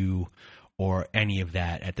you or any of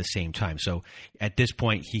that at the same time. So at this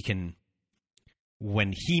point,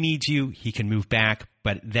 when he needs you, he can move back.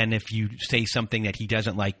 But then if you say something that he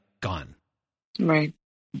doesn't like, gone. Right.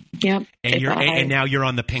 Yep. And now you're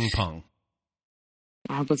on the ping pong.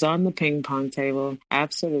 I was on the ping pong table.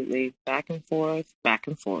 Absolutely. Back and forth, back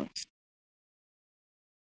and forth.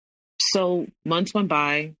 So months went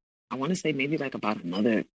by. I want to say maybe like about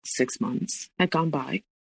another 6 months had gone by.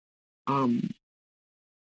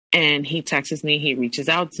 And he texts me. He reaches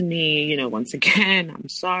out to me, once again, I'm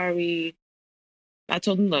sorry. I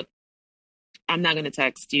told him, look, I'm not going to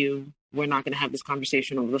text you. We're not going to have this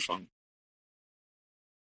conversation over the phone.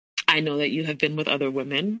 I know that you have been with other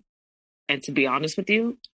women. And to be honest with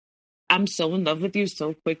you, I'm so in love with you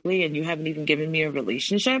so quickly, and you haven't even given me a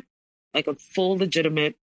relationship, like a full,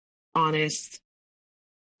 legitimate, honest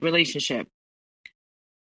relationship.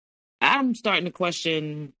 I'm starting to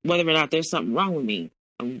question whether or not there's something wrong with me.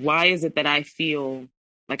 And why is it that I feel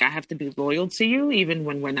like I have to be loyal to you even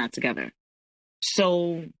when we're not together?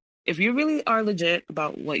 So if you really are legit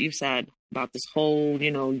about what you've said about this whole,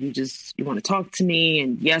 you want to talk to me,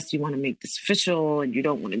 and yes, you want to make this official, and you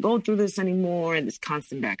don't want to go through this anymore and this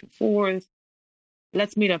constant back and forth,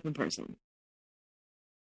 let's meet up in person.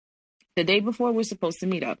 The day before we're supposed to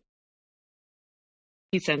meet up,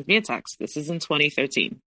 he sends me a text. This is in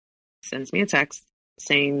 2013. Sends me a text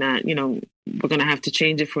saying that, we're going to have to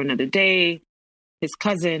change it for another day. His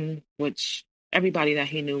cousin, which everybody that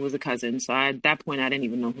he knew was a cousin. So at that point, I didn't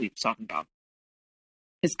even know who he was talking about.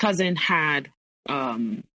 His cousin had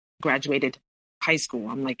graduated high school.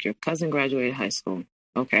 I'm like, your cousin graduated high school.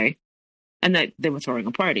 Okay. And that they were throwing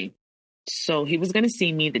a party. So he was going to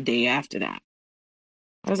see me the day after that.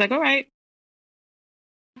 I was like, all right.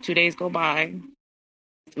 2 days go by.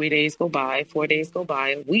 3 days go by. 4 days go by.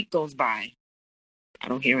 A week goes by. I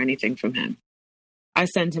don't hear anything from him. I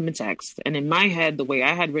send him a text. And in my head, the way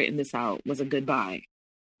I had written this out was a goodbye.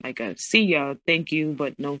 Like a see ya, thank you,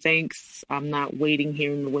 but no thanks. I'm not waiting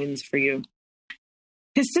here in the winds for you.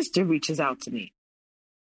 His sister reaches out to me.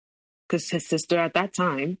 Because his sister at that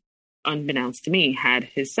time, unbeknownst to me, had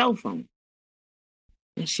his cell phone.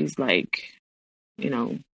 And she's like,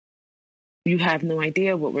 you have no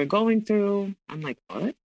idea what we're going through. I'm like,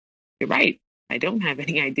 what? You're right. I don't have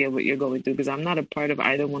any idea what you're going through because I'm not a part of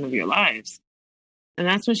either one of your lives. And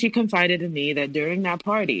that's when she confided in me that during that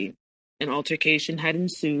party, an altercation had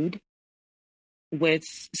ensued with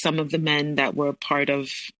some of the men that were part of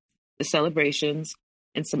the celebrations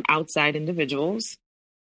and some outside individuals.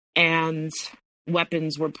 And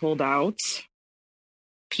weapons were pulled out.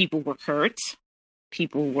 People were hurt.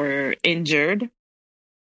 People were injured.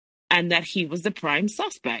 And that he was the prime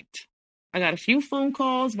suspect. I got a few phone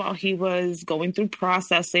calls while he was going through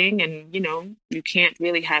processing. And, you can't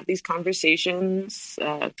really have these conversations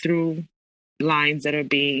through lines that are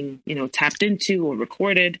being, tapped into or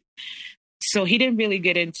recorded. So he didn't really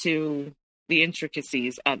get into the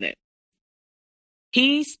intricacies of it.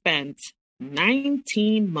 He spent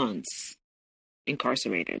 19 months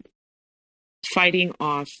incarcerated, fighting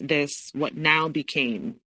off this, what now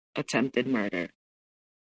became attempted murder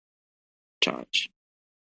charge.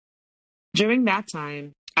 During that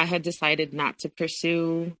time, I had decided not to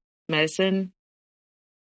pursue medicine.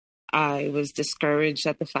 I was discouraged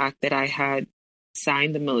at the fact that I had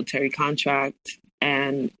signed the military contract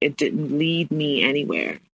and it didn't lead me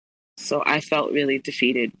anywhere. So I felt really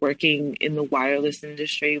defeated. Working in the wireless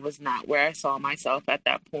industry was not where I saw myself at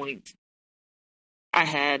that point. I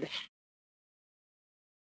had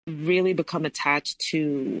really become attached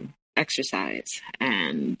to exercise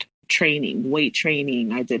and training, weight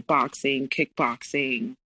training. I did boxing,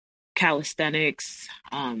 kickboxing, calisthenics.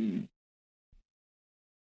 And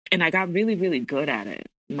I got really, really good at it.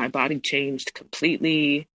 My body changed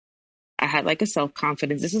completely. I had like a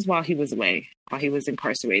self-confidence. This is while he was away, while he was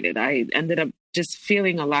incarcerated. I ended up just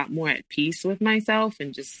feeling a lot more at peace with myself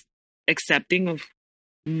and just accepting of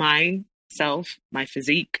myself, my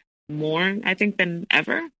physique more, I think, than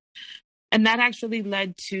ever. And that actually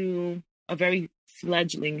led to a very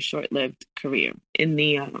fledgling, short-lived career in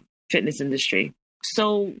the fitness industry.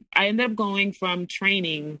 So I ended up going from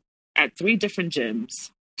training at 3 different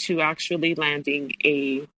gyms to actually landing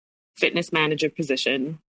a fitness manager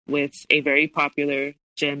position with a very popular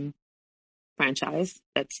gym franchise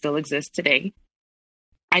that still exists today.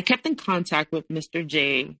 I kept in contact with Mr.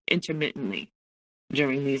 J intermittently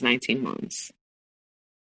during these 19 months.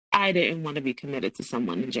 I didn't want to be committed to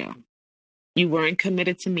someone in jail. You weren't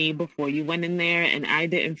committed to me before you went in there, and I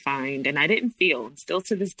didn't find, and I didn't feel, and still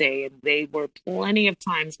to this day, and there were plenty of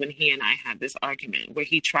times when he and I had this argument where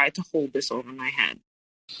he tried to hold this over my head.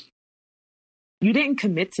 You didn't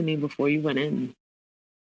commit to me before you went in.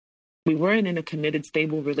 We weren't in a committed,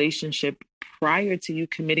 stable relationship prior to you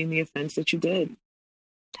committing the offense that you did.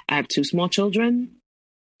 I have 2 small children.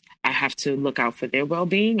 I have to look out for their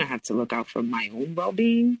well-being. I have to look out for my own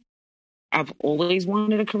well-being. I've always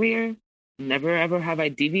wanted a career. Never, ever have I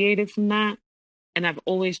deviated from that. And I've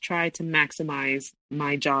always tried to maximize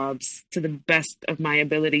my jobs to the best of my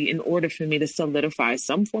ability in order for me to solidify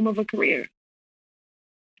some form of a career.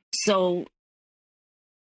 So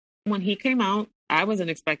when he came out, I wasn't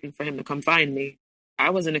expecting for him to come find me. I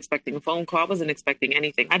wasn't expecting a phone call. I wasn't expecting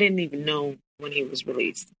anything. I didn't even know when he was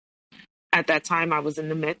released. At that time, I was in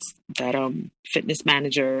the midst of that fitness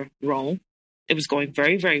manager role. It was going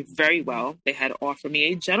very, very, very well. They had offered me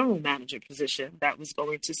a general manager position that was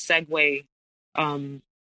going to segue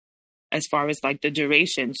as far as like the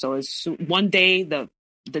duration. So one day, the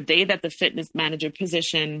day that the fitness manager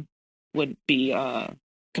position would be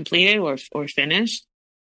completed or finished,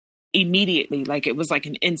 immediately, like it was like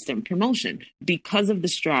an instant promotion because of the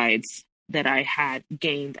strides that I had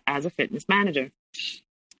gained as a fitness manager.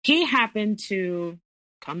 He happened to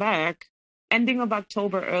come back ending of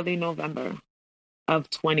October, early November of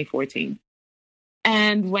 2014.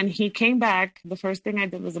 And when he came back, the first thing I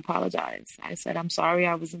did was apologize. I said, I'm sorry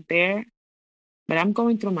I wasn't there, but I'm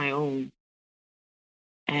going through my own.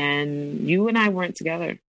 And you and I weren't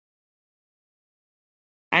together.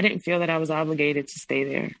 I didn't feel that I was obligated to stay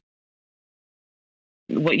there.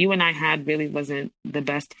 What you and I had really wasn't the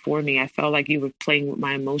best for me. I felt like you were playing with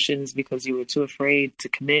my emotions because you were too afraid to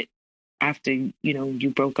commit after,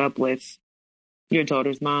 you broke up with your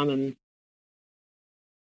daughter's mom. And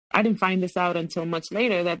I didn't find this out until much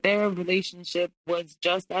later that their relationship was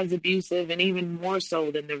just as abusive and even more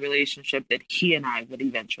so than the relationship that he and I would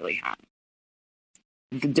eventually have.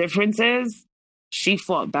 The difference is she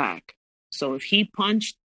fought back. So if he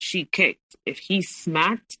punched, she kicked. If he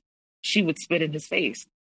smacked, she would spit in his face.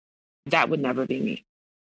 That would never be me.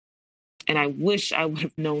 And I wish I would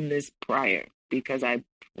have known this prior because this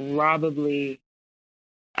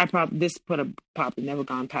would have probably never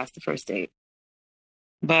gone past the first date.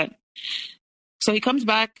 But so he comes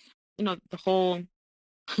back, the whole,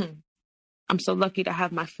 I'm so lucky to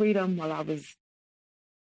have my freedom while I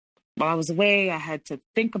was away. I had to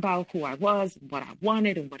think about who I was and what I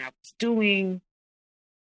wanted and what I was doing.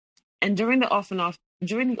 And during the off and on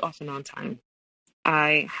time,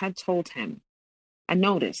 I had told him, I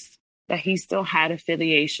noticed that he still had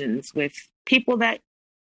affiliations with people that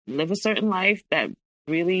live a certain life that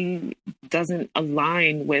really doesn't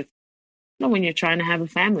align with when you're trying to have a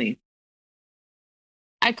family.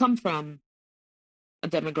 I come from a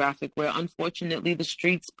demographic where, unfortunately, the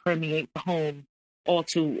streets permeate the home all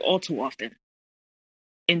too often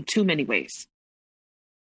in too many ways.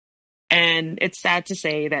 And it's sad to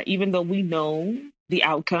say that even though we know the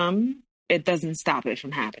outcome, it doesn't stop it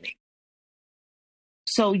from happening.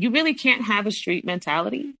 So you really can't have a street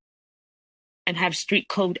mentality and have street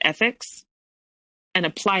code ethics and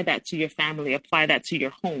apply that to your family, apply that to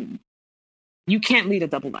your home. You can't lead a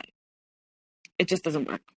double life. It just doesn't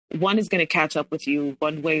work. One is going to catch up with you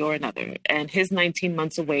one way or another. And his 19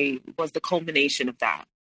 months away was the culmination of that.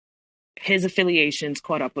 His affiliations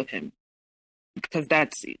caught up with him because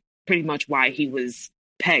that's pretty much why he was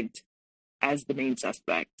pegged as the main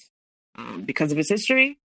suspect. Because of his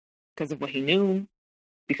history, because of what he knew,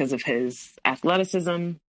 because of his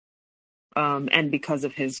athleticism, and because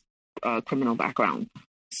of his criminal background.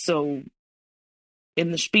 So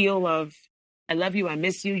in the spiel of, I love you, I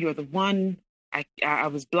miss you, you're the one, I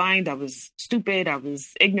was blind, I was stupid, I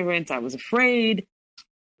was ignorant, I was afraid.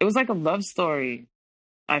 It was like a love story.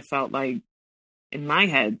 I felt like in my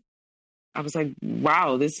head, I was like,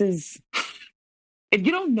 wow, this is, if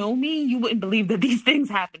you don't know me, you wouldn't believe that these things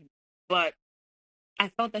happen. But I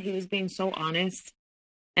felt that he was being so honest,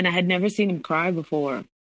 and I had never seen him cry before.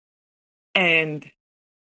 And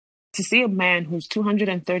to see a man who's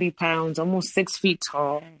 230 pounds, almost 6 feet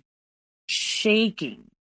tall, shaking,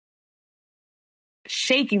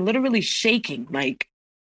 literally shaking, like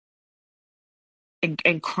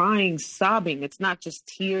and crying, sobbing. It's not just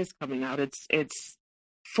tears coming out. It's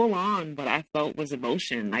full on what I felt was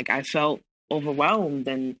emotion. Like I felt overwhelmed,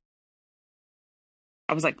 and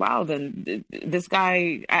I was like, wow, then this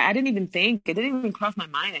guy, I didn't even think, it didn't even cross my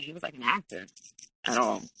mind that he was like an actor at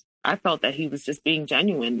all. I felt that he was just being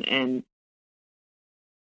genuine. And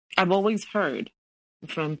I've always heard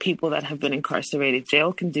from people that have been incarcerated,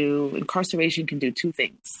 incarceration can do two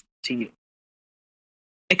things to you.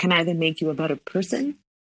 It can either make you a better person,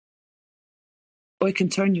 or it can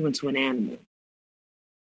turn you into an animal.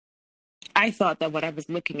 I thought that what I was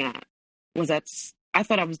looking at I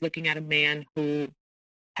thought I was looking at a man who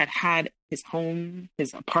had his home,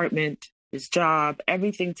 his apartment, his job,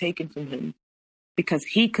 everything taken from him because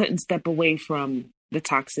he couldn't step away from the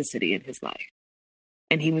toxicity in his life.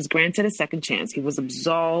 And he was granted a second chance. He was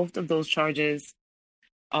absolved of those charges.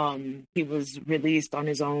 He was released on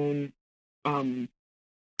his own.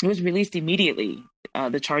 He was released immediately.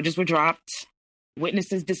 The charges were dropped.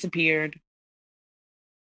 Witnesses disappeared.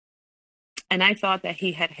 And I thought that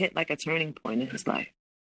he had hit like a turning point in his life.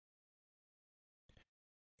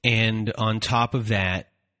 And on top of that,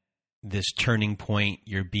 this turning point,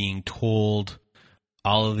 you're being told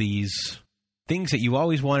all of these things that you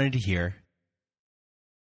always wanted to hear.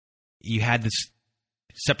 You had this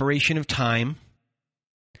separation of time.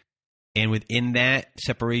 And within that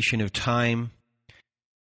separation of time,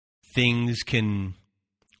 things can,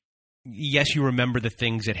 yes, you remember the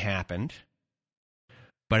things that happened,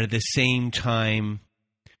 but at the same time,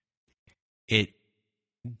 it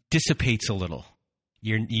dissipates a little.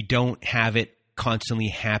 You don't have it constantly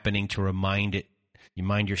happening to remind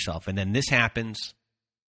yourself. And then this happens,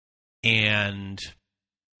 and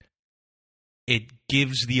it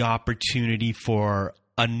gives the opportunity for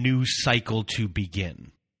a new cycle to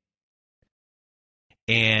begin.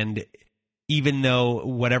 And even though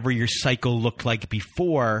whatever your cycle looked like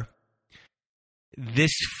before,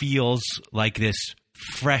 this feels like this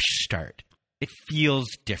fresh start. It feels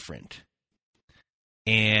different.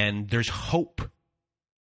 And there's hope.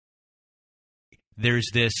 There's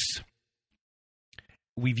this,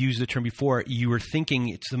 we've used the term before, you were thinking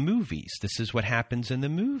it's the movies. This is what happens in the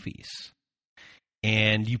movies.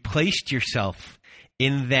 And you placed yourself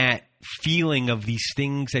in that feeling of these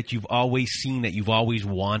things that you've always seen, that you've always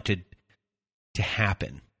wanted to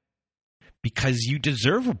happen. Because you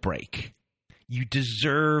deserve a break. You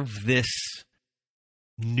deserve this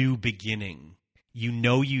new beginning. You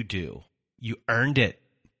know you do. You earned it.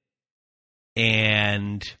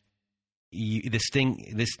 And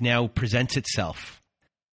this now presents itself.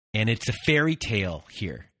 And it's a fairy tale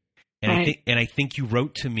here. And right. I think you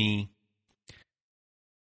wrote to me,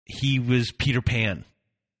 he was Peter Pan.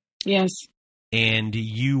 Yes. And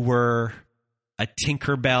you were a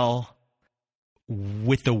Tinkerbell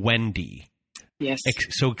with a Wendy. Yes.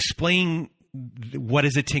 So explain, what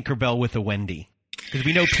is a Tinkerbell with a Wendy? Because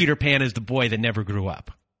we know Peter Pan is the boy that never grew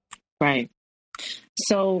up. Right.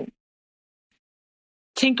 So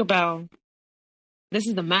Tinkerbell, this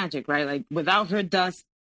is the magic, right? Like without her dust,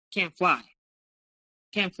 can't fly.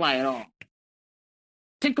 Can't fly at all.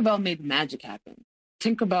 Tinkerbell made the magic happen.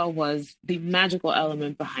 Tinkerbell was the magical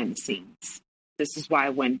element behind the scenes. This is why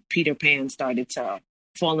when Peter Pan started to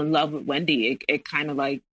fall in love with Wendy, it kind of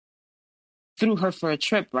like threw her for a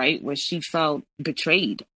trip, right? Where she felt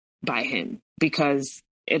betrayed by him because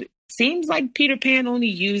it seems like Peter Pan only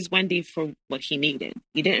used Wendy for what he needed.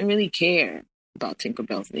 He didn't really care about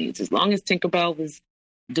Tinkerbell's needs. As long as Tinkerbell was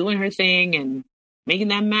doing her thing and making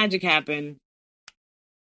that magic happen,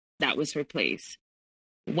 that was her place.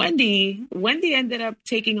 Wendy ended up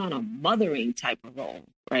taking on a mothering type of role,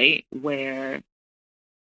 right? Where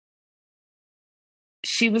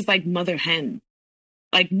she was like mother hen,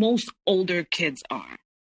 like most older kids are.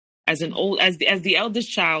 As the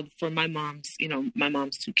eldest child for my mom's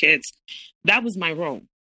two kids, that was my role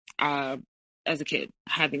as a kid,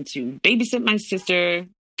 having to babysit my sister,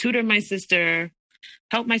 tutor my sister,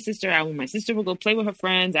 help my sister out. When my sister would go play with her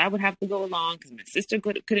friends, I would have to go along because my sister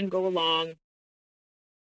couldn't go along.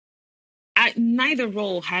 Neither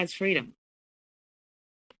role has freedom.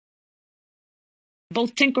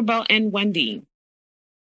 Both Tinkerbell and Wendy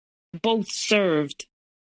both served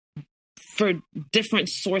for different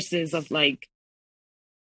sources of like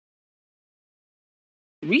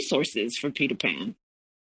resources for Peter Pan.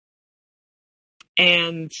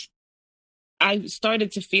 And I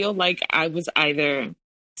started to feel like I was either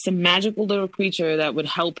some magical little creature that would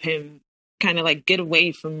help him kind of like get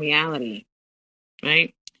away from reality,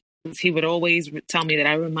 right? He would always tell me that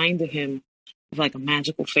I reminded him of like a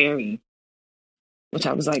magical fairy, which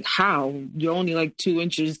I was like, how? You're only like 2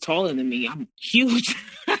 inches taller than me. I'm huge.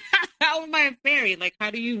 how am I a fairy? Like,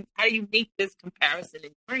 how do you make this comparison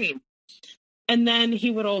in dream? And then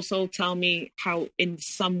he would also tell me how in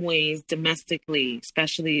some ways domestically,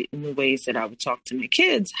 especially in the ways that I would talk to my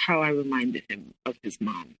kids, how I reminded him of his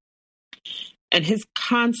mom and his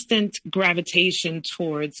constant gravitation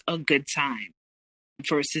towards a good time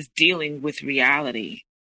versus dealing with reality.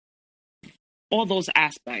 All those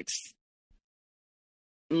aspects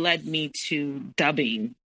led me to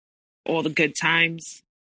dubbing all the good times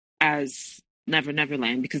as Never Never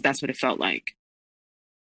Land, because that's what it felt like.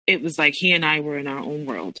 It was like he and I were in our own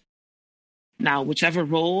world. Now, whichever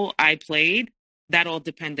role I played, that all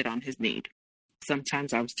depended on his need.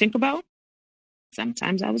 Sometimes I was Tinkerbell,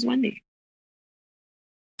 sometimes I was Wendy.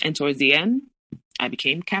 And towards the end, I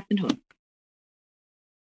became Captain Hook.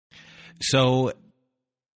 So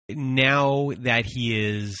now that he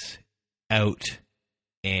is out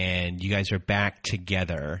and you guys are back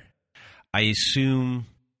together, I assume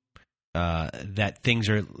that things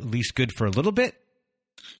are at least good for a little bit?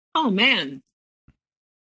 Oh, man.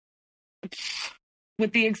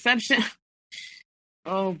 With the exception...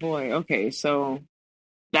 Oh, boy. Okay, so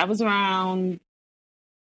that was around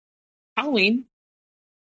Halloween.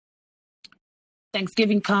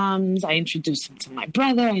 Thanksgiving comes. I introduce him to my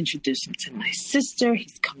brother. I introduce him to my sister.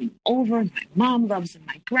 He's coming over. My mom loves him.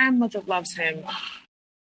 My grandmother loves him.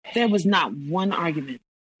 There was not one argument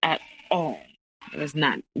at all. There was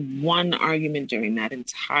not one argument during that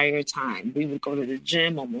entire time. We would go to the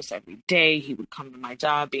gym almost every day. He would come to my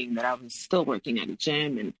job, being that I was still working at a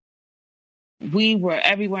gym. And we were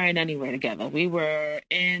everywhere and anywhere together. We were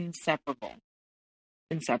inseparable.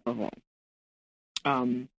 Inseparable.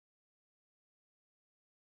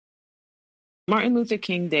 Martin Luther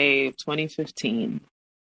King Day of 2015,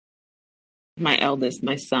 my eldest,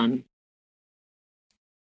 my son,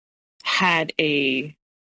 had a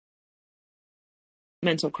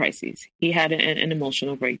mental crisis. He had an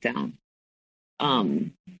emotional breakdown.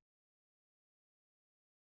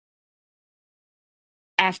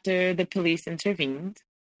 After the police intervened,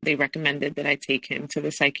 they recommended that I take him to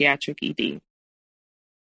the psychiatric ED.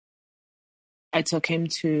 I took him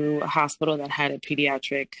to a hospital that had a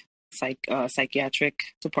pediatric psychiatric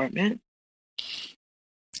department,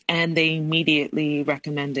 and they immediately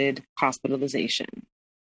recommended hospitalization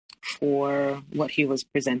for what he was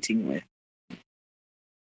presenting with.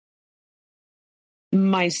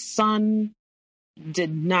 My son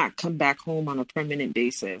did not come back home on a permanent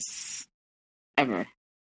basis ever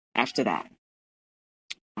after that.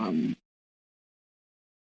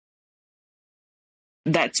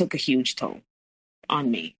 That took a huge toll on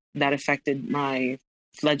me. That affected my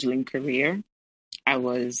fledgling career. I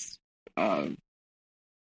was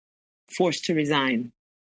forced to resign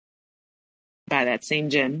by that same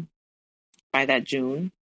gym, by that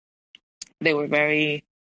June. They were very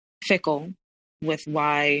fickle with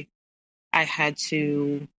why I had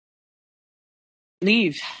to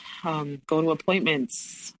leave, go to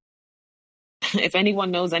appointments. If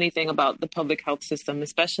anyone knows anything about the public health system,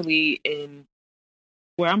 especially in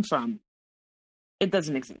where I'm from, it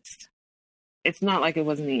doesn't exist. It's not like it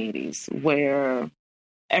was in the 80s where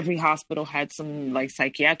every hospital had some like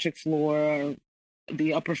psychiatric floor.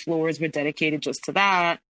 The upper floors were dedicated just to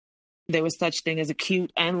that. There was such thing as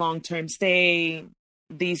acute and long-term stay.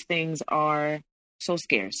 These things are so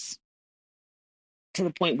scarce to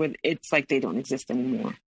the point where it's like they don't exist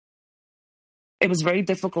anymore. It was very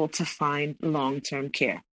difficult to find long-term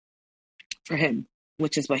care for him,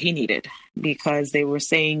 which is what he needed, because they were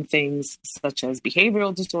saying things such as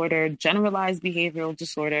behavioral disorder, generalized behavioral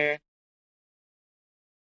disorder,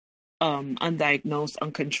 undiagnosed,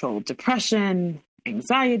 uncontrolled depression,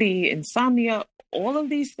 anxiety, insomnia, all of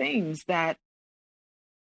these things that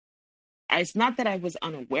it's not that I was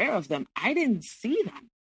unaware of them. I didn't see them.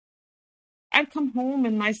 I'd come home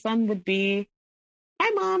and my son would be,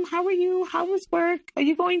 "Hi, Mom, how are you? How was work? Are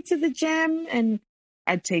you going to the gym?" And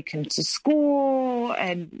I'd take him to school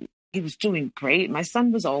and he was doing great. My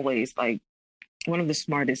son was always like one of the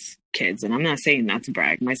smartest kids. And I'm not saying that to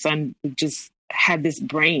brag. My son just had this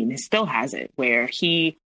brain, he still has it, where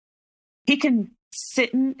he can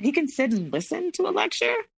sit and listen to a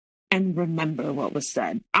lecture and remember what was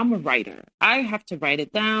said. I'm a writer. I have to write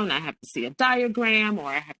it down. I have to see a diagram or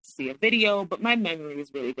I have to see a video, but my memory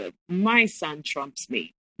is really good. My son trumps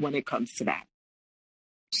me when it comes to that.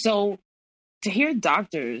 So to hear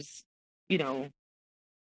doctors,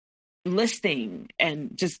 listing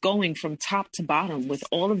and just going from top to bottom with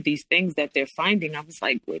all of these things that they're finding, I was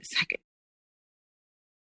like, wait a second.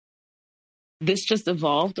 This just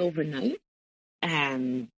evolved overnight.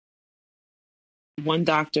 And one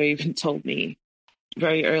doctor even told me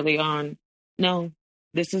very early on, no,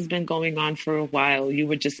 This has been going on for a while. You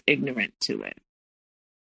were just ignorant to it.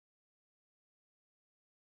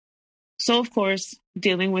 So, of course,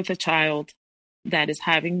 dealing with a child that is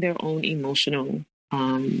having their own emotional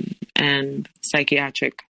and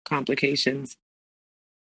psychiatric complications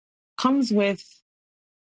comes with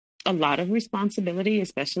a lot of responsibility,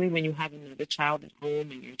 especially when you have another child at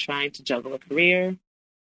home and you're trying to juggle a career.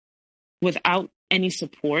 Without any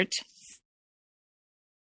support,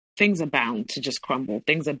 things are bound to just crumble.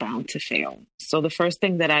 Things are bound to fail. So the first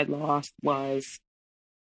thing that I lost was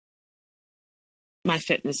my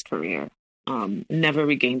fitness career. Never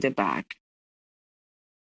regained it back.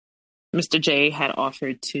 Mr. J had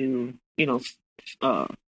offered to,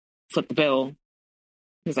 foot the bill.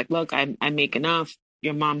 He was like, look, I make enough.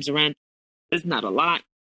 Your mom's rent is not a lot.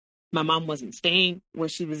 My mom wasn't staying where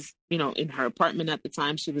she was, in her apartment at the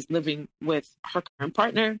time. She was living with her current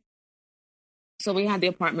partner. So we had the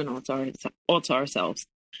apartment all to ourselves.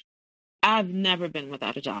 I've never been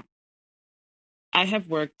without a job. I have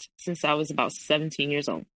worked since I was about 17 years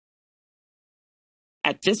old.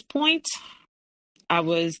 At this point, I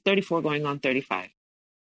was 34 going on 35.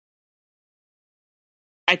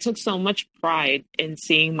 I took so much pride in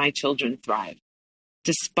seeing my children thrive,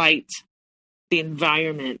 despite the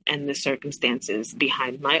environment and the circumstances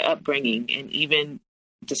behind my upbringing, and even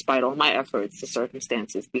despite all my efforts, the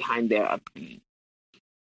circumstances behind their upbringing.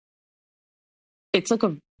 It took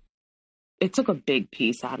a big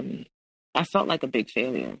piece out of me. I felt like a big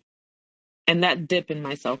failure. And that dip in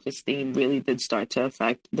my self-esteem really did start to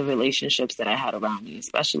affect the relationships that I had around me,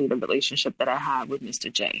 especially the relationship that I had with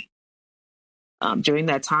Mr. J. During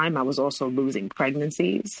that time, I was also losing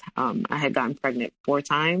pregnancies. I had gotten pregnant 4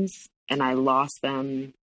 times, and I lost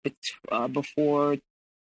them before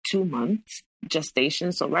 2 months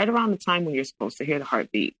gestation. So right around the time when you're supposed to hear the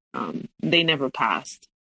heartbeat, they never passed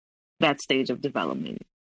that stage of development.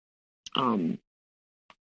 And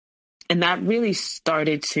that really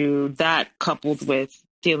started that coupled with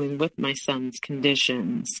dealing with my son's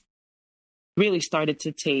conditions, really started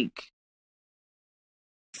to take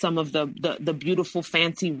some of the beautiful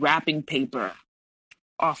fancy wrapping paper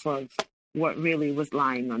off of what really was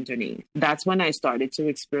lying underneath. That's when I started to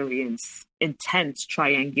experience intense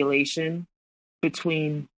triangulation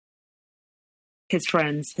between his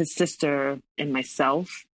friends, his sister, and myself.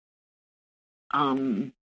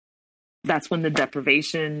 That's when the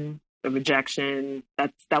deprivation, the rejection,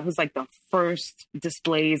 that was like the first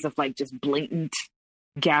displays of like just blatant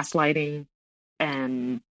gaslighting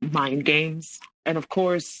and mind games. And of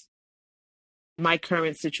course, my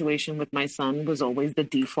current situation with my son was always the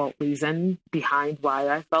default reason behind why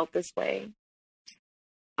I felt this way.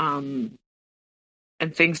 And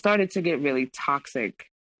things started to get really toxic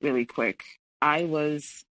really quick. I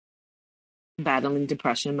was battling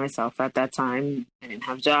depression myself at that time. I didn't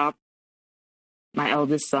have a job. My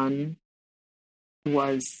eldest son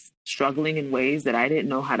was struggling in ways that I didn't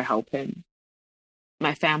know how to help him.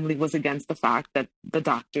 My family was against the fact that the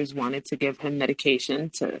doctors wanted to give him medication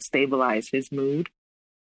to stabilize his mood.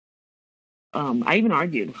 I even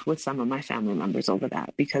argued with some of my family members over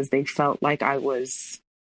that because they felt like I was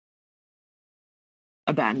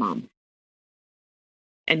a bad mom.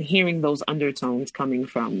 And hearing those undertones coming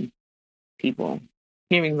from people,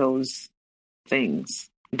 hearing those things,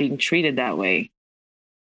 being treated that way,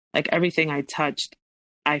 like everything I touched,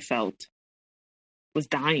 I felt was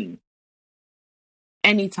dying.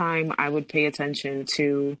 Anytime I would pay attention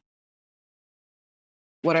to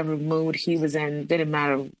whatever mood he was in, didn't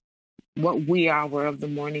matter what wee hour of the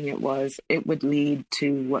morning it was, it would lead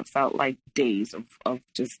to what felt like days of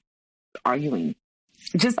just arguing.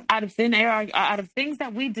 Just out of thin air, out of things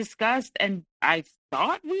that we discussed and I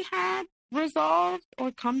thought we had resolved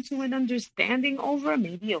or come to an understanding over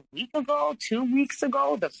maybe a week ago, 2 weeks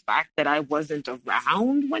ago. The fact that I wasn't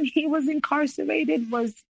around when he was incarcerated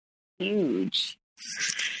was huge.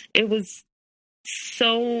 It was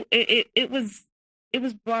so, it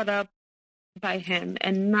was brought up by him,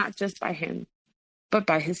 and not just by him, but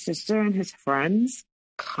by his sister and his friends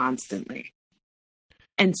constantly.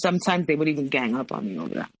 And sometimes they would even gang up on me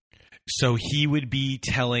over that. So he would be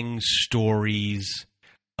telling stories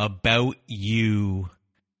about you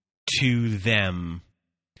to them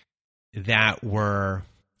that were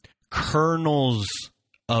kernels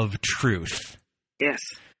of truth. Yes.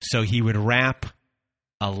 So he would wrap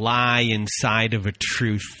a lie inside of a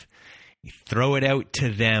truth, throw it out to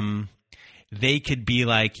them. They could be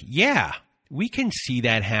like, yeah, We can see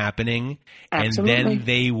that happening. Absolutely. And then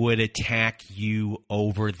they would attack you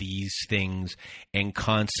over these things and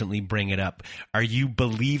constantly bring it up. Are you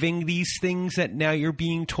believing these things that now you're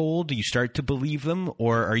being told? Do you start to believe them,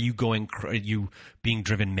 or are you being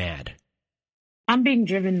driven mad? I'm being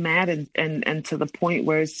driven mad and to the point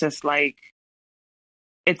where it's just like,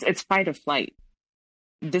 it's fight or flight.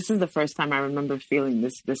 This is the first time I remember feeling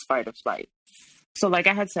this fight or flight. So like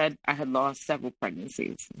I had said, I had lost several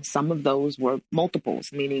pregnancies. Some of those were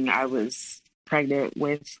multiples, meaning I was pregnant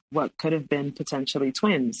with what could have been potentially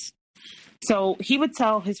twins. So he would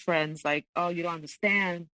tell his friends like, oh, you don't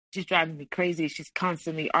understand. She's driving me crazy. She's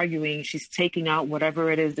constantly arguing. She's taking out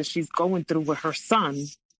whatever it is that she's going through with her son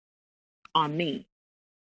on me.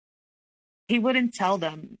 He wouldn't tell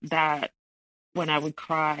them that when I would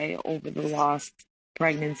cry over the lost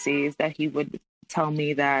pregnancies, that he would tell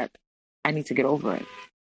me that I need to get over it.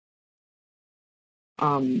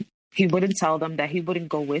 He wouldn't tell them that he wouldn't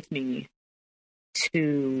go with me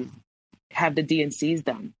to have the D&Cs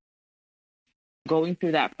done. Going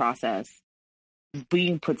through that process,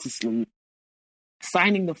 being put to sleep,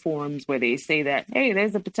 signing the forms where they say that, hey,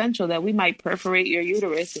 there's a potential that we might perforate your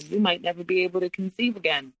uterus and you might never be able to conceive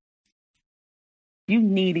again. You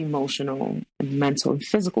need emotional and mental and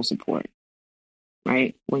physical support,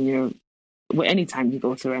 right? Anytime you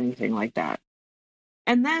go through anything like that.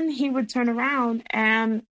 And then he would turn around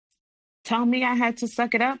and tell me I had to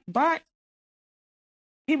suck it up, but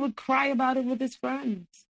he would cry about it with his friends.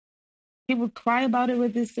 He would cry about it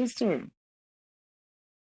with his sister.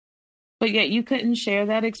 But yet you couldn't share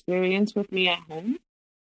that experience with me at home.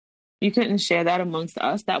 You couldn't share that amongst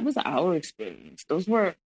us. That was our experience. Those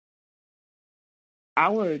were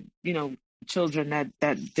our, children that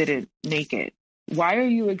didn't make it. Why are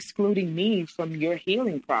you excluding me from your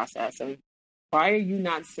healing process? And why are you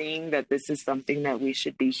not seeing that this is something that we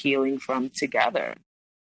should be healing from together?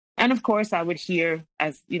 And of course, I would hear,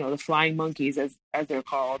 as the flying monkeys, as they're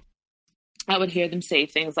called, I would hear them say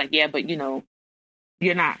things like, yeah, but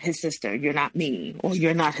you're not his sister, you're not me, or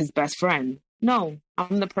you're not his best friend. No,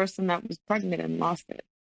 I'm the person that was pregnant and lost it.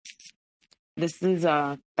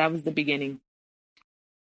 That was the beginning.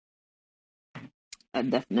 That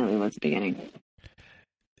definitely was the beginning.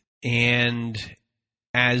 And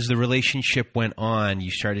as the relationship went on,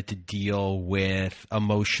 you started to deal with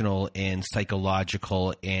emotional and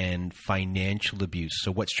psychological and financial abuse.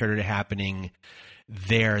 So what started happening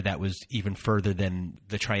there that was even further than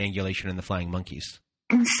the triangulation and the flying monkeys?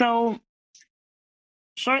 So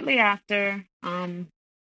shortly after, I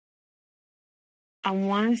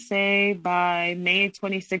want to say by May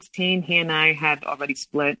 2016, he and I had already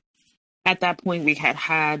split. At that point, we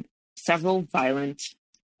had several violent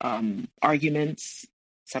arguments,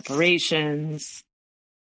 separations,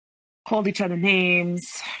 called each other names.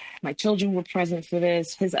 My children were present for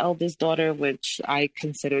this. His eldest daughter, which I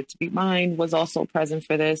considered to be mine, was also present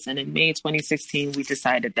for this. And in May 2016, we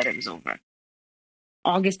decided that it was over.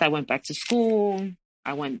 August, I went back to school.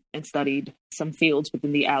 I went and studied some fields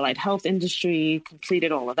within the allied health industry,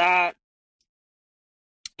 completed all of that.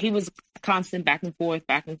 He was constant back and forth,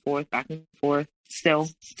 still,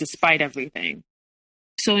 despite everything.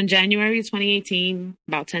 So in January 2018,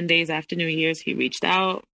 about 10 days after New Year's, he reached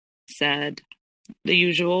out, said the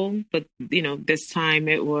usual, but, this time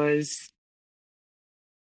it was,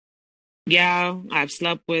 yeah, I've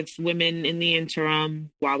slept with women in the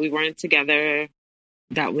interim while we weren't together.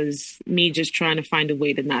 That was me just trying to find a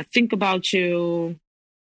way to not think about you.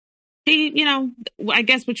 He, I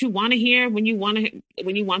guess what you want to hear when you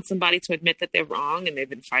want somebody to admit that they're wrong and they've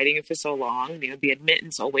been fighting it for so long, the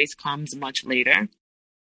admittance always comes much later.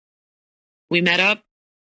 We met up,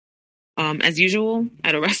 as usual,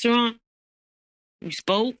 at a restaurant. We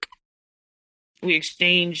spoke. We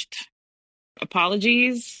exchanged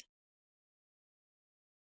apologies.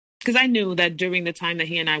 Because I knew that during the time that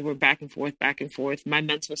he and I were back and forth, my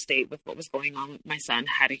mental state with what was going on with my son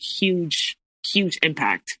had a huge, huge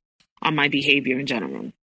impact on my behavior in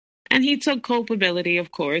general. And he took culpability,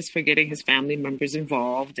 of course, for getting his family members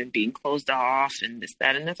involved and being closed off and this,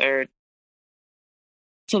 that, and the third.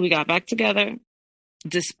 So we got back together,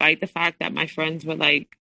 despite the fact that my friends were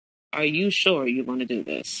like, are you sure you want to do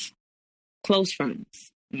this? Close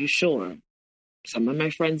friends, are you sure? Some of my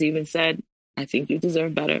friends even said, I think you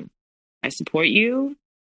deserve better. I support you.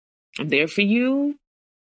 I'm there for you.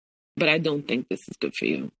 But I don't think this is good for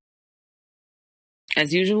you.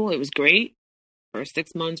 As usual, it was great. First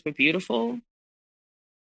 6 months were beautiful.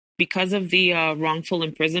 Because of the wrongful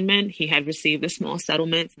imprisonment, he had received a small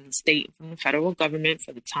settlement from the state, from the federal government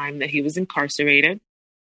for the time that he was incarcerated.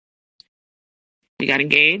 We got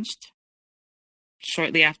engaged.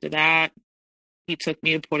 Shortly after that, He took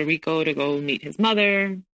me to Puerto Rico to go meet his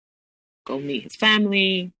mother, go meet his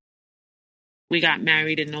family. We got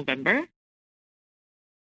married in November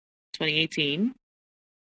 2018.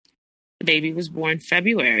 The baby was born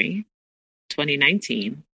February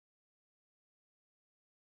 2019.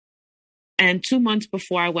 And 2 months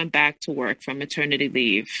before I went back to work from maternity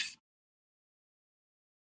leave,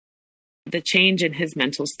 the change in his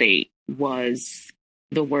mental state was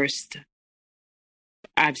the worst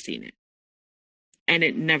I've seen it. And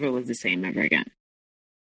it never was the same ever again.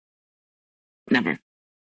 Never.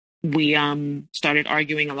 We started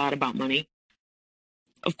arguing a lot about money.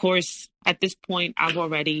 Of course, at this point, I've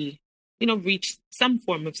already, reached some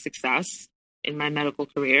form of success in my medical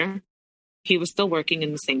career. He was still working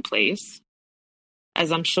in the same place.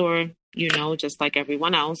 As I'm sure you know, just like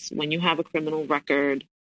everyone else, when you have a criminal record,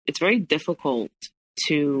 it's very difficult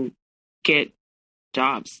to get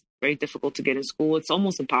jobs, very difficult to get in school. It's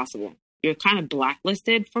almost impossible. You're kind of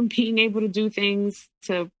blacklisted from being able to do things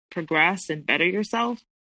to progress and better yourself.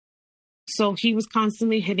 So he was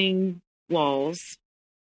constantly hitting walls.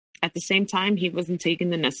 At the same time, he wasn't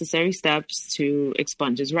taking the necessary steps to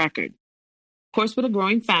expunge his record. Of course, with a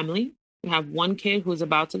growing family, we have one kid who's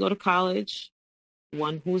about to go to college,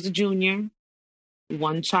 one who's a junior,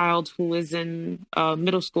 one child who is in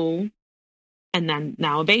middle school, and then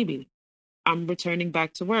now a baby. I'm returning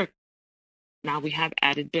back to work. Now we have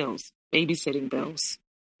added bills, babysitting bills,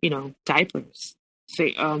 diapers.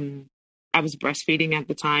 I was breastfeeding at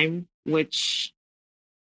the time, which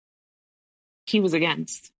he was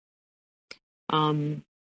against. And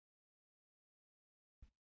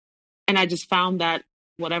I just found that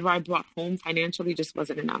whatever I brought home financially just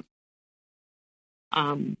wasn't enough.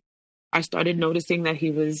 I started noticing that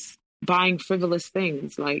he was buying frivolous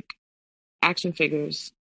things like action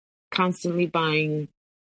figures, constantly buying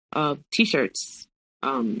T-shirts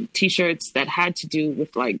that had to do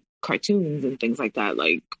with like cartoons and things like that,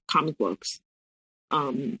 like comic books,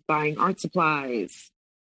 buying art supplies.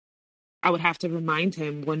 I would have to remind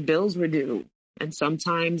him when bills were due. And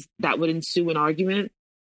sometimes that would ensue an argument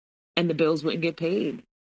and the bills wouldn't get paid.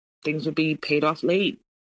 Things would be paid off late.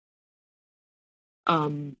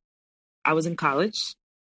 I was in college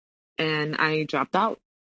and I dropped out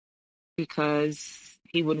because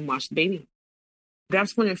he wouldn't watch the baby.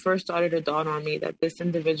 That's when it first started to dawn on me that this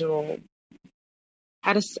individual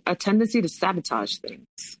had a tendency to sabotage things.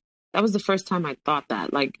 That was the first time I thought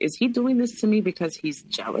that. Like, is he doing this to me because he's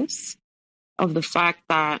jealous of the fact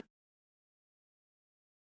that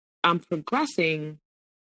I'm progressing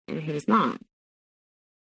and he's not?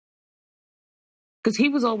 Because he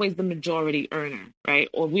was always the majority earner, right?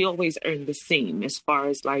 Or we always earned the same as far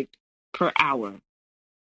as like per hour.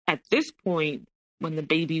 At this point, when the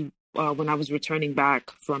baby, when I was returning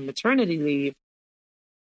back from maternity leave,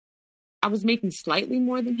 I was making slightly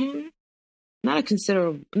more than him. Not a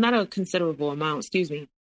considerable amount,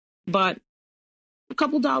 but a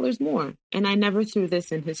couple dollars more. And I never threw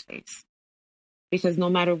this in his face because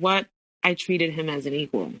no matter what, I treated him as an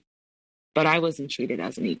equal, but I wasn't treated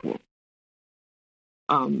as an equal.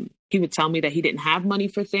 He would tell me that he didn't have money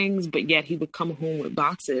for things, but yet he would come home with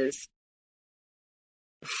boxes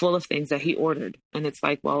full of things that he ordered. And it's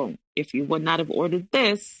like, well, if you would not have ordered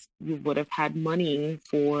this, you would have had money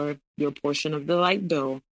for your portion of the light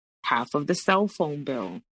bill, half of the cell phone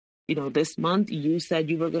bill. This month you said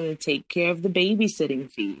you were going to take care of the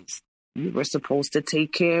babysitting fees. You were supposed to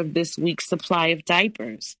take care of this week's supply of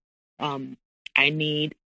diapers. I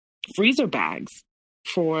need freezer bags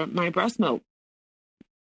for my breast milk.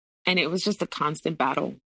 And it was just a constant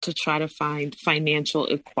battle to try to find financial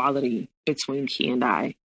equality between he and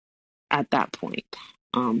I at that point.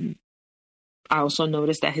 I also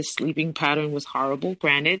noticed that his sleeping pattern was horrible.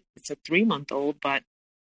 Granted, it's a 3-month-old, but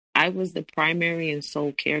I was the primary and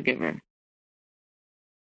sole caregiver.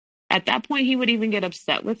 At that point, he would even get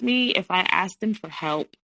upset with me if I asked him for help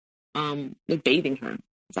with bathing her.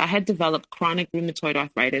 So I had developed chronic rheumatoid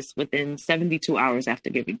arthritis within 72 hours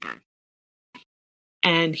after giving birth.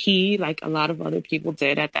 And he, like a lot of other people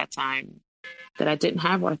did at that time, that I didn't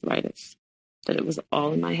have arthritis, that it was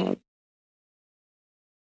all in my head.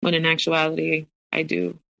 When in actuality, I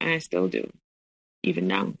do, and I still do, even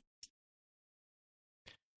now.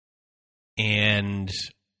 And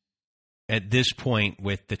at this point,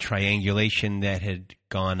 with the triangulation that had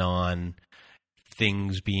gone on,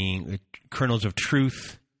 things being kernels of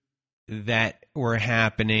truth that were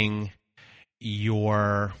happening,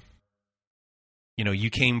 you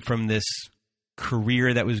came from this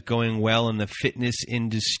career that was going well in the fitness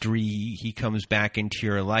industry. He comes back into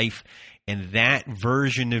your life, and that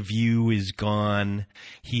version of you is gone.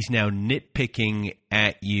 He's now nitpicking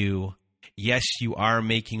at you. yes, you are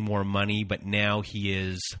making more money, but now he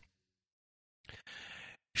is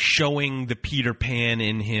showing the Peter Pan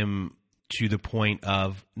in him to the point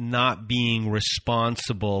of not being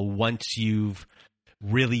responsible once you've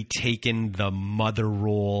really taken the mother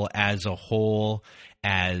role as a whole,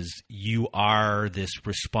 as you are this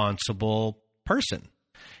responsible person.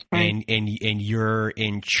 Right. And you're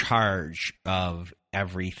in charge of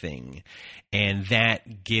everything. And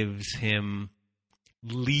that gives him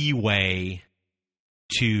leeway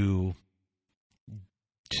to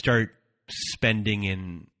start spending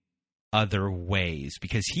in other ways,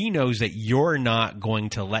 because he knows that you're not going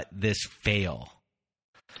to let this fail.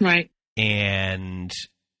 Right. And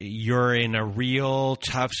you're in a real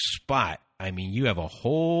tough spot. I mean, you have a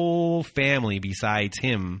whole family besides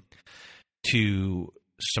him to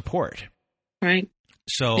support. Right.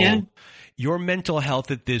 So your mental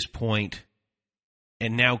health at this point,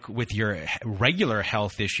 and now with your regular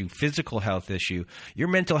health issue, physical health issue, your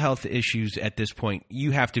mental health issues at this point,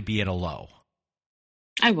 you have to be at a low.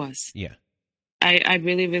 I was. Yeah. I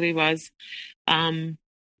really, really was. When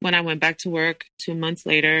I went back to work 2 months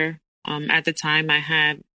later, at the time I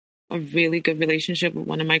had a really good relationship with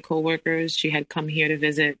one of my coworkers. She had come here to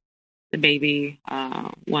visit the baby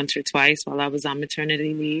once or twice while I was on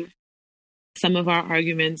maternity leave. Some of our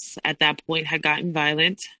arguments at that point had gotten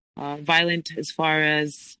violent as far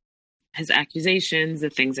as his accusations, the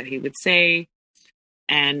things that he would say,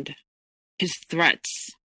 and his threats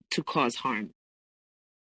to cause harm.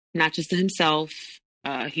 Not just to himself.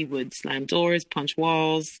 He would slam doors, punch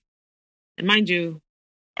walls. And mind you,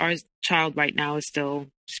 our child right now is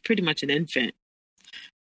she's pretty much an infant.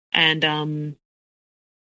 And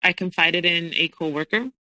I confided in a coworker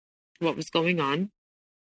what was going on.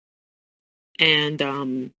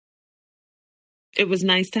 And it was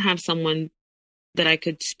nice to have someone that I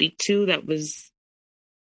could speak to that was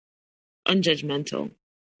unjudgmental,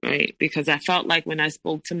 right? Because I felt like when I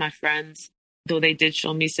spoke to my friends, though they did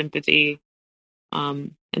show me sympathy,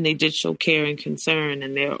 and they did show care and concern,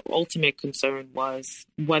 and their ultimate concern was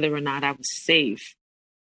whether or not I was safe,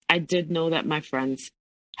 I did know that my friends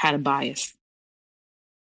had a bias,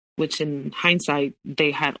 which in hindsight,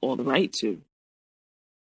 they had all the right to,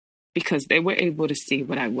 because they were able to see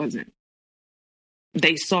what I wasn't.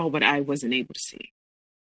 They saw what I wasn't able to see.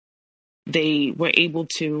 They were able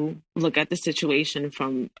to look at the situation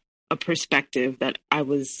from a perspective that I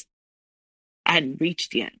hadn't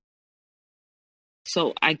reached yet.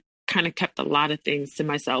 So I kind of kept a lot of things to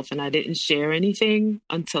myself, and I didn't share anything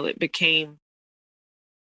until it became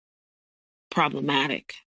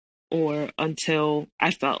problematic or until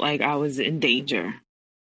I felt like I was in danger.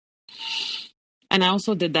 And I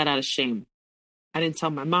also did that out of shame. I didn't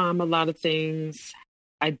tell my mom a lot of things.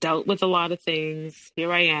 I dealt with a lot of things.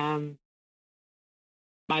 Here I am.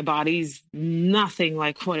 My body's nothing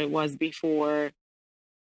like what it was before.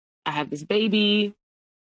 I have this baby.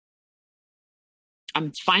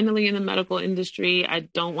 I'm finally in the medical industry. I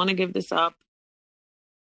don't want to give this up.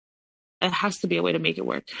 It has to be a way to make it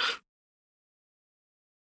work.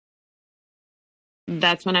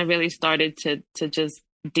 That's when I really started to just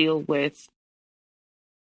deal with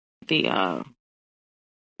the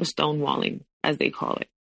stonewalling, as they call it,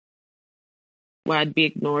 where I'd be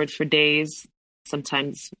ignored for days,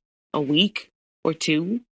 sometimes a week or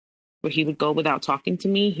two, where he would go without talking to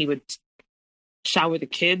me. He would shower the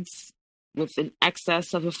kids with an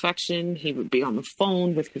excess of affection. He would be on the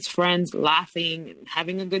phone with his friends, laughing and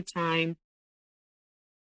having a good time.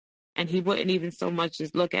 And he wouldn't even so much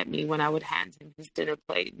as look at me when I would hand him his dinner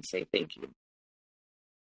plate and say thank you.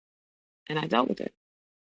 And I dealt with it,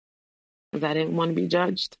 because I didn't want to be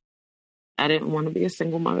judged. I didn't want to be a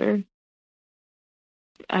single mother.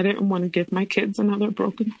 I didn't want to give my kids another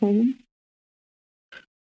broken home.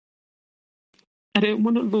 I didn't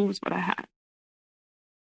want to lose what I had.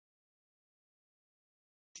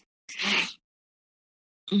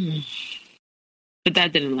 But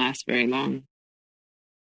that didn't last very long.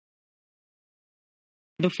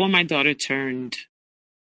 Before my daughter turned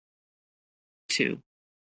 2,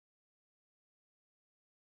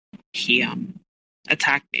 he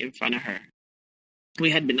attacked me in front of her.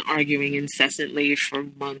 We had been arguing incessantly for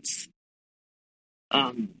months.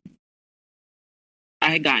 I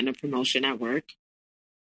had gotten a promotion at work.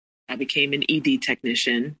 I became an ED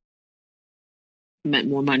technician. It meant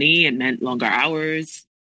more money. It meant longer hours.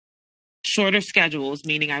 Shorter schedules,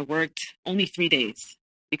 meaning I worked only 3 days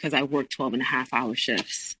because I worked 12.5-hour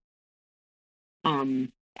shifts. I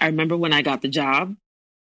remember when I got the job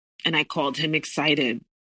and I called him excited.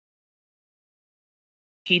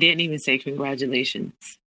 He didn't even say congratulations.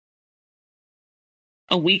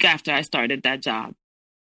 A week after I started that job,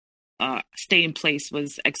 stay in place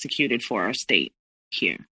was executed for our state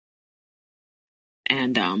here.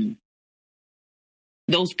 And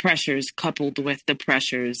those pressures, coupled with the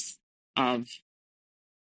pressures of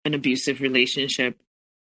an abusive relationship,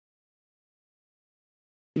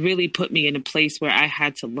 really put me in a place where I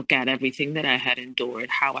had to look at everything that I had endured,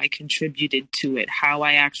 how I contributed to it, how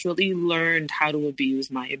I actually learned how to abuse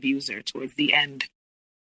my abuser towards the end,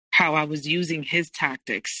 how I was using his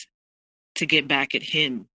tactics to get back at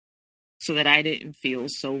him so that I didn't feel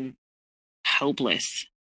so helpless,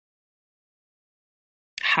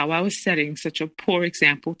 how I was setting such a poor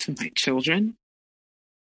example to my children,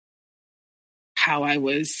 how I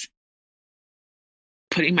was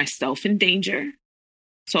putting myself in danger.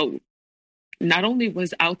 So not only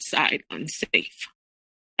was outside unsafe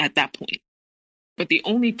at that point, but the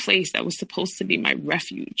only place that was supposed to be my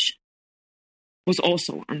refuge was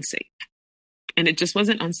also unsafe. And it just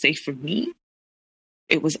wasn't unsafe for me.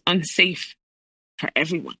 It was unsafe for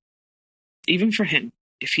everyone, even for him,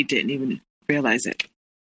 if he didn't even realize it.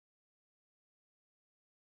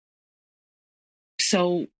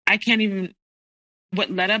 So what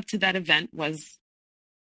led up to that event was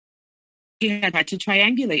he had tried to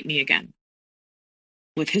triangulate me again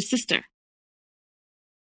with his sister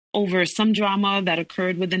over some drama that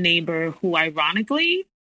occurred with a neighbor who ironically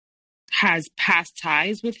has past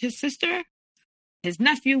ties with his sister. His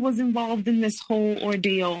nephew was involved in this whole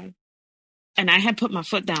ordeal, and I had put my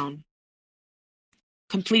foot down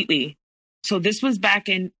completely. So this was back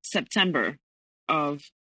in September of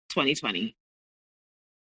 2020.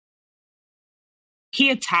 He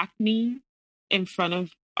attacked me in front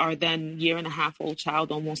of our then 1.5-year-old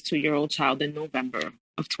child, almost 2-year-old child, in November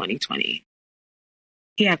of 2020.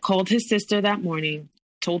 He had called his sister that morning,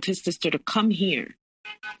 told his sister to come here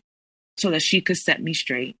so that she could set me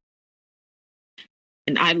straight.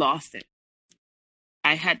 And I lost it.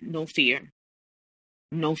 I had no fear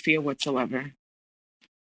whatsoever.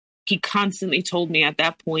 He constantly told me at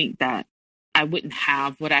that point that I wouldn't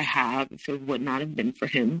have what I have if it would not have been for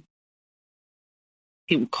him.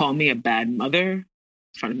 He would call me a bad mother in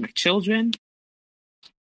front of my children.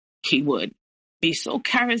 He would be so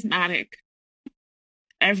charismatic.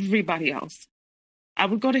 Everybody else. I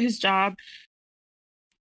would go to his job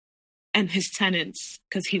and his tenants,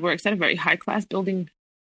 because he works at a very high-class building,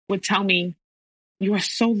 would tell me, "You are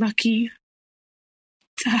so lucky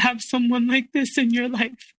to have someone like this in your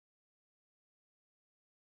life."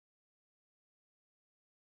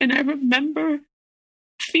 And I remember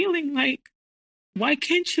feeling like, why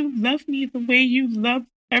can't you love me the way you love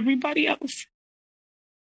everybody else?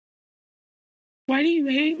 Why do you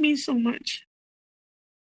hate me so much?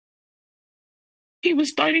 He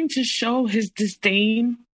was starting to show his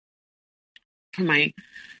disdain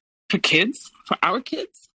for kids, for our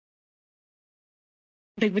kids.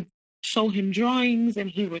 They would show him drawings and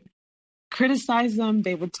he would criticize them.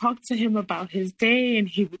 They would talk to him about his day and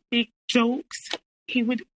he would make jokes. He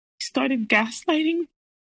started gaslighting.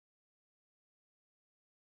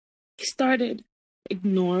 He started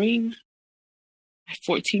ignoring my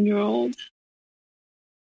 14-year-old.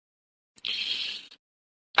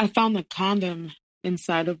 I found a condom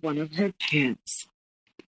inside of one of her pants.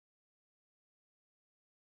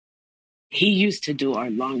 He used to do our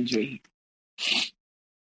laundry.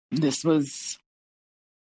 This was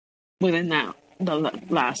within the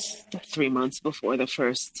last 3 months before the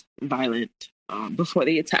first before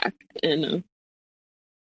the attack. And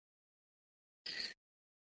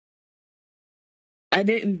I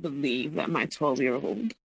didn't believe that my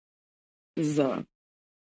 12-year-old was,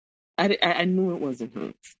 I knew it wasn't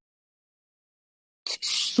hers.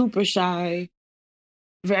 Super shy,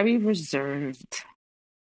 very reserved,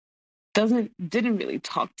 didn't really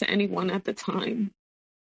talk to anyone at the time.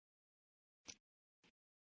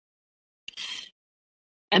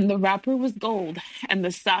 And the wrapper was gold, and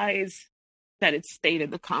the size that it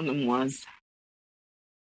stated the condom was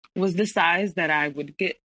the size that I would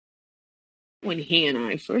get when he and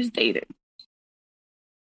I first dated.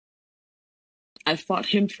 I fought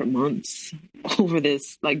him for months over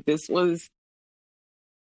this. Like, this was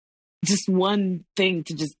just one thing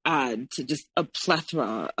to just add to just a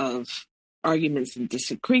plethora of arguments and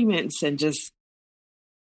disagreements and just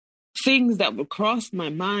things that would cross my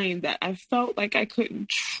mind, that I felt like I couldn't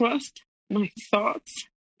trust my thoughts.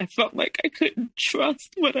 I felt like I couldn't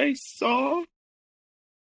trust what I saw.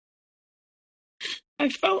 I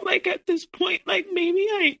felt like at this point, like maybe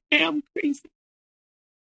I am crazy.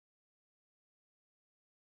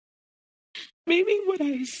 Maybe what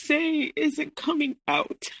I say isn't coming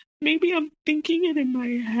out. Maybe I'm thinking it in my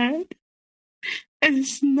head and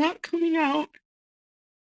it's not coming out.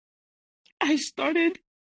 I started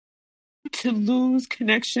to lose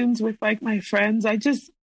connections with like my friends. I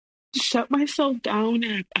just shut myself down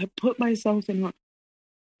and I put myself in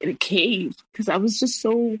a cave because I was just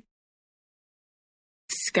so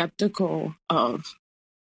skeptical of,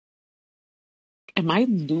 am I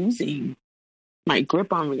losing my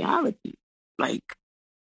grip on reality? Like,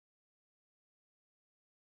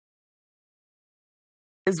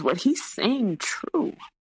 is what he's saying true?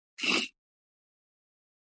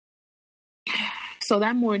 So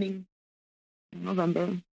that morning in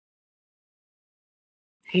November,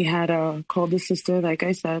 he had called his sister, like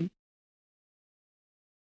I said.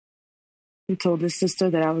 He told his sister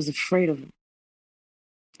that I was afraid of him.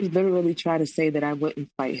 He literally tried to say that I wouldn't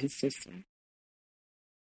fight his sister.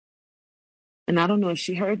 And I don't know if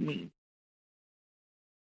she heard me.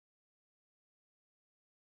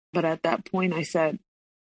 But at that point, I said,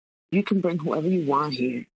 you can bring whoever you want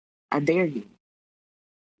here. I dare you.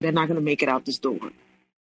 They're not going to make it out this door.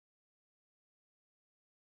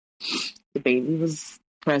 The baby was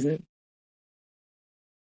present.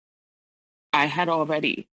 I had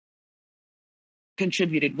already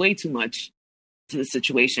contributed way too much to the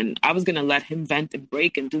situation. I was going to let him vent and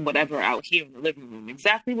break and do whatever out here in the living room,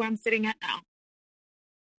 exactly where I'm sitting at now.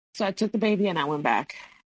 So I took the baby and I went back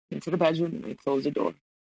into the bedroom and I closed the door.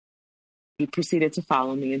 He proceeded to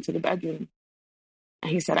follow me into the bedroom.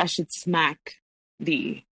 And he said, I should smack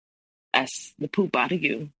the poop out of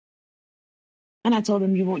you. And I told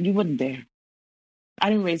him, you wouldn't dare. I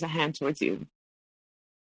didn't raise a hand towards you.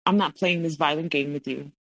 I'm not playing this violent game with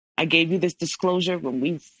you. I gave you this disclosure when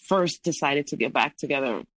we first decided to get back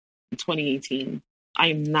together in 2018. I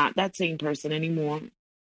am not that same person anymore.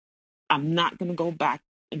 I'm not going to go back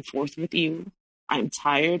and forth with you. I'm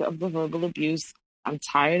tired of the verbal abuse. I'm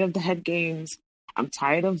tired of the head games. I'm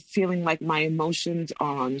tired of feeling like my emotions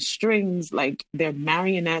are on strings, like they're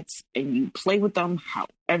marionettes, and you play with them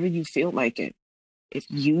however you feel like it. If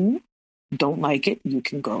you don't like it, you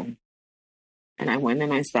can go. And I went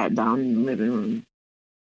and I sat down in the living room.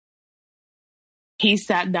 He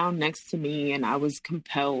sat down next to me and I was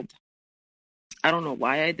compelled. I don't know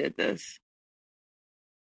why I did this.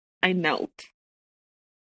 I knelt.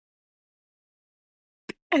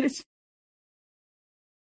 I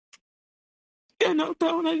knelt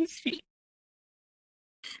down at his feet.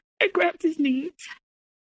 I grabbed his knees.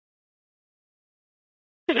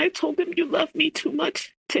 And I told him, you love me too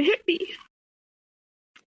much to hit me.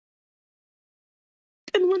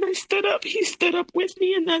 And when I stood up, he stood up with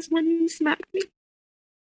me, and that's when he smacked me.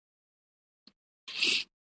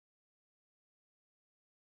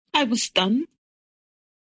 I was stunned.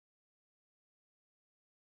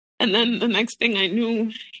 And then the next thing I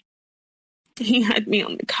knew, he had me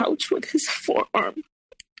on the couch with his forearm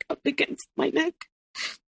up against my neck.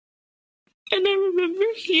 And I remember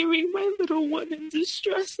hearing my little one in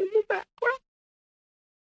distress in the background.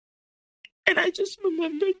 And I just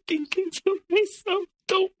remember thinking to myself,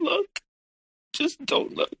 don't look. Just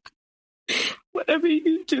don't look. Whatever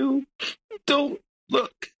you do, don't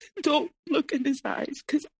look. Don't look in his eyes.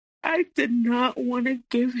 Because I did not want to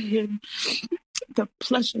give him the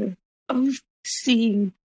pleasure of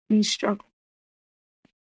seeing me struggle.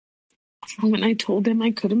 When I told him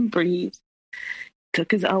I couldn't breathe,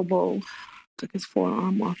 took his elbow, took his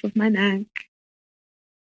forearm off of my neck.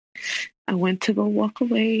 I went to go walk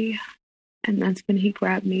away, and that's when he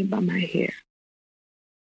grabbed me by my hair.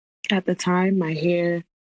 At the time, my hair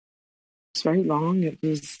was very long. It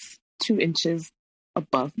was 2 inches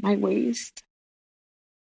above my waist.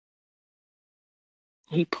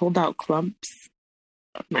 He pulled out clumps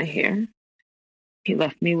of my hair. He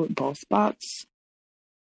left me with bald spots.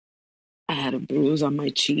 I had a bruise on my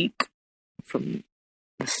cheek from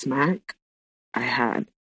the smack. I had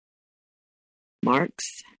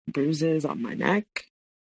marks, bruises on my neck.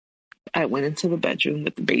 I went into the bedroom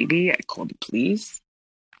with the baby. I called the police.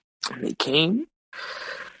 And they came.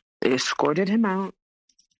 They escorted him out,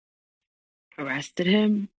 arrested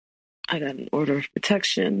him. I got an order of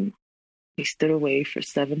protection. He stood away for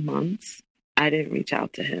 7 months. I didn't reach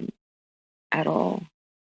out to him at all.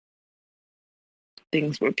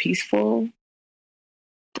 Things were peaceful.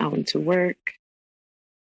 I went to work.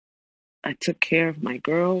 I took care of my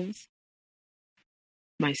girls.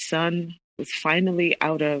 My son was finally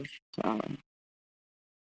out of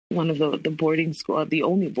one of the boarding school, the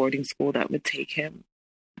only boarding school that would take him.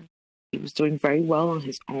 He was doing very well on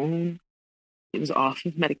his own. He was off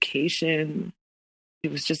of medication. He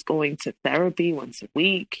was just going to therapy once a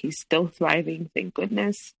week. He's still thriving, thank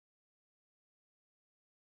goodness.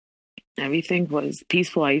 Everything was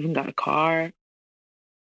peaceful. I even got a car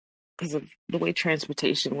because of the way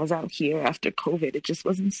transportation was out here after COVID. It just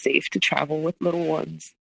wasn't safe to travel with little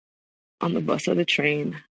ones. on the bus or the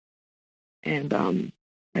train, and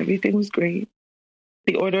everything was great.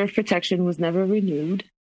 The order of protection was never renewed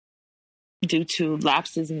due to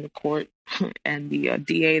lapses in the court and the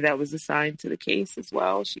DA that was assigned to the case as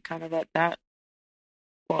well. She kind of let that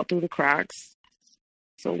fall through the cracks.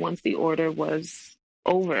 So once the order was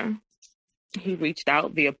over, he reached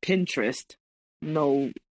out via Pinterest.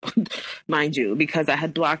 No, mind you, because I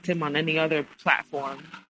had blocked him on any other platform.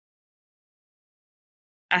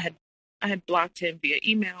 I had blocked him via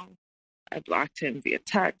email. I blocked him via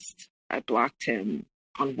text. I blocked him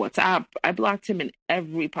on WhatsApp. I blocked him in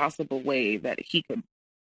every possible way that he could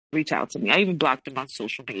reach out to me. I even blocked him on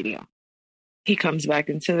social media. He comes back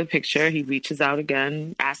into the picture. He reaches out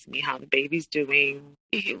again, asks me how the baby's doing.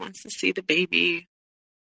 He wants to see the baby.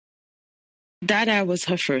 Dada was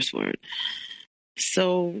her first word.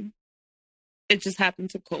 So it just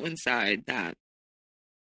happened to coincide that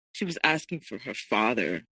she was asking for her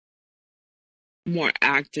father more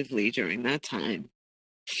actively during that time,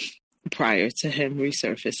 prior to him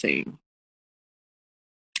resurfacing.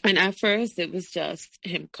 And at first, it was just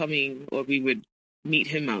him coming, or we would meet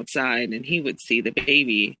him outside and he would see the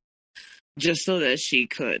baby just so that she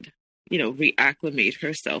could, reacclimate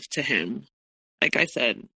herself to him. Like I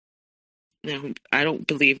said, I don't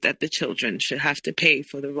believe that the children should have to pay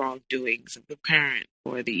for the wrongdoings of the parent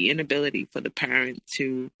or the inability for the parent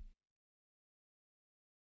to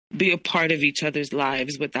be a part of each other's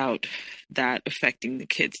lives without that affecting the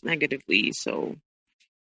kids negatively. So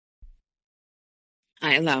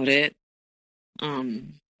I allowed it.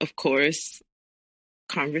 Of course,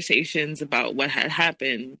 conversations about what had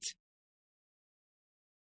happened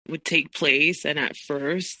would take place. And at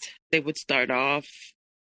first, they would start off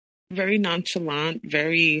very nonchalant,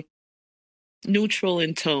 very neutral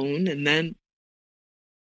in tone. And then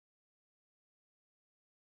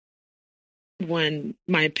when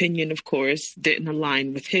my opinion, of course, didn't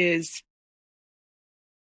align with his,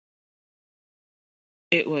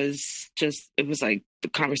 it was like the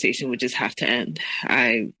conversation would just have to end.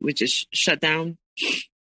 I would just shut down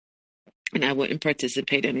and I wouldn't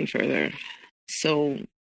participate any further. So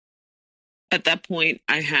at that point,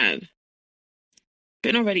 I had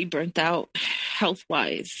been already burnt out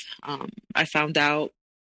health-wise. I found out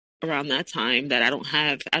around that time that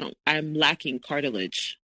I'm lacking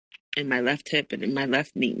cartilage in my left hip and in my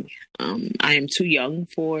left knee. I am too young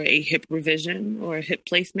for a hip revision or a hip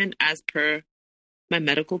placement as per my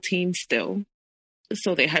medical team still.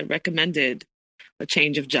 So they had recommended a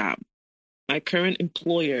change of job. My current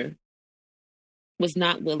employer was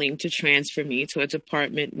not willing to transfer me to a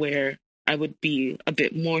department where I would be a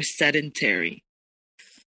bit more sedentary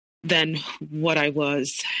than what I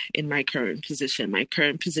was in my current position. My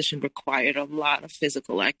current position required a lot of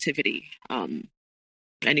physical activity.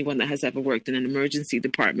 Anyone that has ever worked in an emergency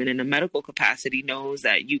department in a medical capacity knows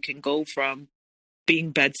that you can go from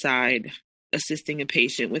being bedside, assisting a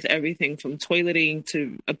patient with everything from toileting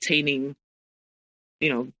to obtaining,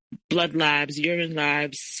 blood labs, urine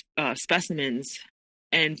labs, specimens.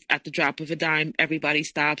 And at the drop of a dime, everybody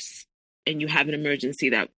stops and you have an emergency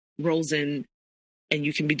that rolls in and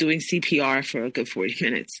you can be doing CPR for a good 40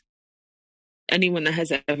 minutes. Anyone that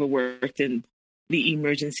has ever worked in the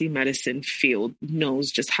emergency medicine field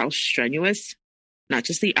knows just how strenuous, not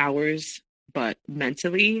just the hours, but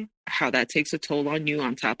mentally, how that takes a toll on you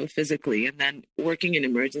on top of physically. And then working in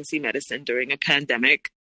emergency medicine during a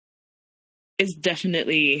pandemic is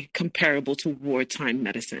definitely comparable to wartime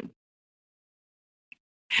medicine.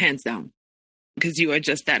 Hands down. Because you are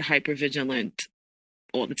just that hypervigilant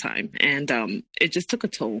all the time. And it just took a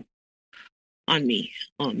toll on me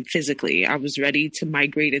physically. I was ready to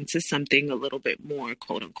migrate into something a little bit more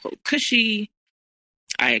quote unquote cushy.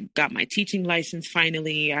 I got my teaching license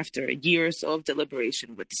finally after a year or so of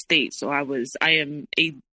deliberation with the state. So I'm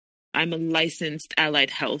a licensed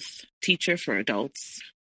allied health teacher for adults.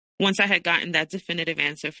 Once I had gotten that definitive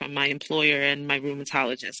answer from my employer and my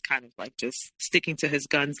rheumatologist, kind of like just sticking to his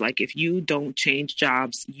guns, like if you don't change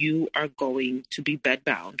jobs, you are going to be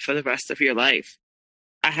bedbound for the rest of your life.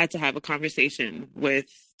 I had to have a conversation with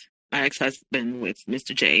my ex-husband, with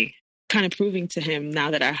Mr. J, kind of proving to him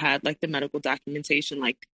now that I had like the medical documentation,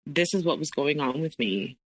 like this is what was going on with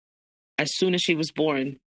me. As soon as she was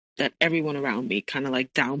born, that everyone around me kind of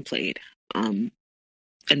like downplayed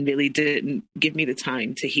and really didn't give me the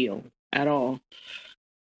time to heal at all.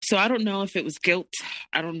 So I don't know if it was guilt.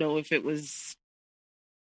 I don't know if it was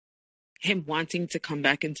him wanting to come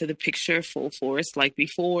back into the picture full force like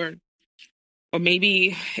before. Or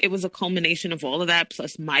maybe it was a culmination of all of that,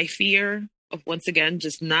 plus my fear of, once again,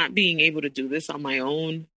 just not being able to do this on my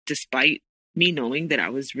own, despite me knowing that I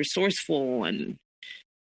was resourceful and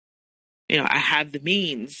I have the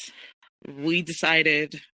means. We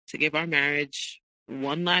decided to give our marriage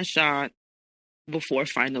one last shot before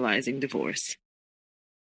finalizing divorce.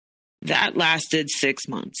 That lasted 6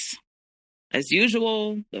 months. As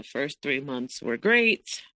usual, the first 3 months were great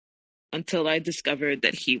until I discovered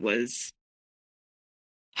that he was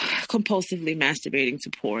compulsively masturbating to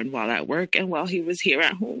porn while at work and while he was here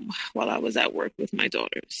at home, while I was at work with my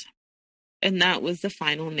daughters. And that was the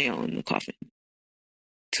final nail in the coffin.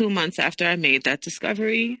 2 months after I made that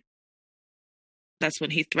discovery, that's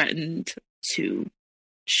when he threatened to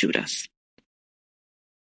shoot us.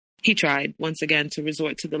 He tried once again to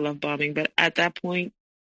resort to the love bombing, but at that point,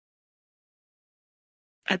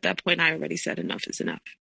 I already said enough is enough.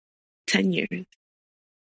 10 years.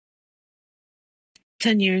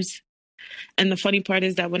 10 years. And the funny part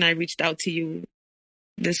is that when I reached out to you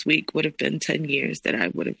this week would have been 10 years that I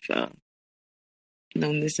would have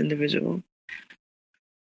known this individual.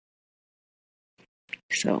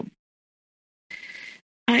 So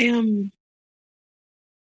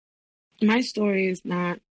my story is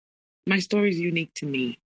unique to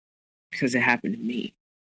me because it happened to me.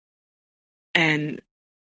 And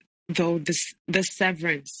though the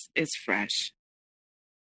severance is fresh,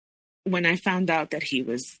 when I found out that he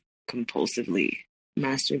was compulsively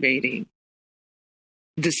masturbating,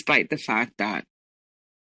 despite the fact that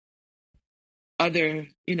there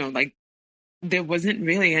wasn't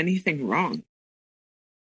really anything wrong.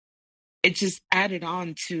 It just added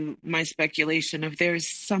on to my speculation of there's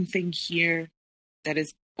something here that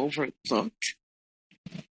is overlooked.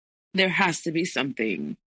 There has to be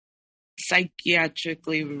something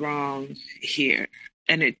psychiatrically wrong here.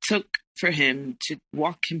 And it took for him to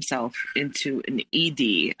walk himself into an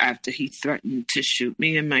ED after he threatened to shoot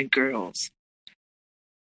me and my girls.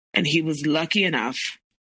 And he was lucky enough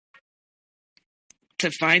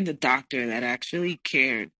to find a doctor that actually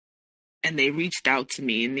cared. And they reached out to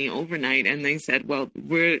me in the overnight and they said, well,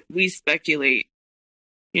 we speculate,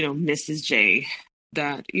 Mrs. J,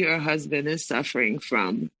 that your husband is suffering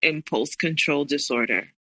from impulse control disorder.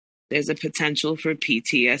 There's a potential for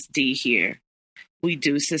PTSD here. We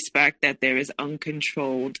do suspect that there is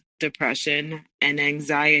uncontrolled depression and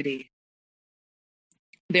anxiety.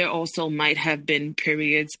 There also might have been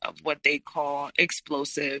periods of what they call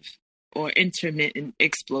explosive or intermittent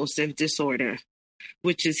explosive disorder,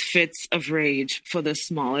 which is fits of rage for the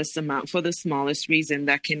smallest reason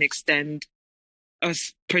that can extend a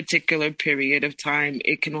particular period of time.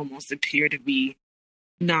 It can almost appear to be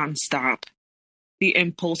nonstop. The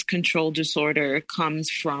impulse control disorder comes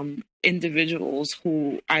from individuals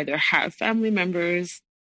who either have family members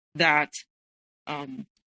that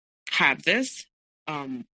have this,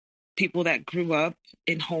 people that grew up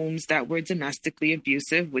in homes that were domestically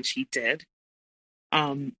abusive, which he did,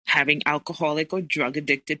 having alcoholic or drug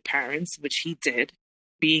addicted parents, which he did,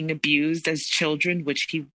 being abused as children, which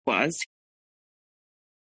he was.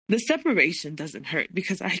 The separation doesn't hurt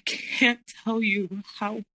because I can't tell you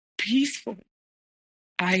how peaceful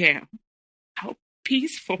I am, how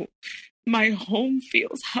peaceful my home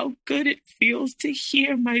feels, how good it feels to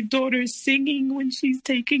hear my daughter singing when she's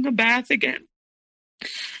taking a bath again.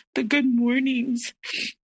 The good mornings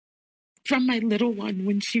from my little one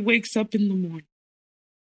when she wakes up in the morning.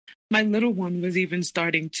 My little one was even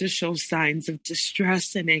starting to show signs of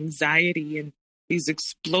distress and anxiety and these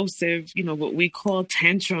explosive, what we call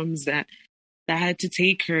tantrums that I had to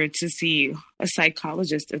take her to see a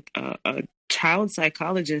psychologist, a child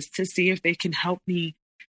psychologist, to see if they can help me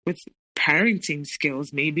with parenting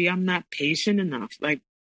skills. Maybe I'm not patient enough.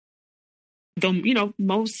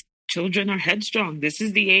 Most children are headstrong. This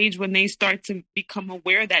is the age when they start to become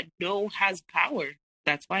aware that no has power.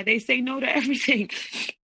 That's why they say no to everything.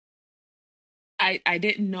 I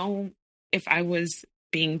didn't know if I was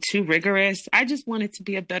being too rigorous. I just wanted to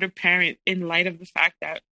be a better parent in light of the fact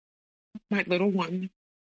that my little one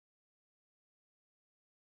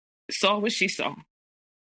saw what she saw.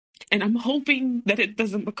 And I'm hoping that it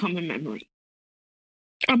doesn't become a memory.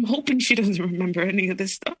 I'm hoping she doesn't remember any of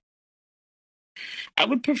this stuff. I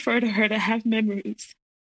would prefer to her to have memories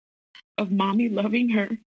of mommy loving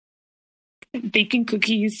her and baking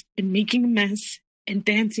cookies and making a mess and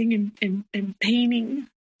dancing and painting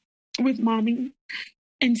with mommy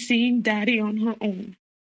and seeing daddy on her own.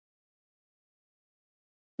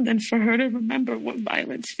 Than for her to remember what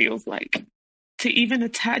violence feels like, to even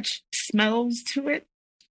attach smells to it,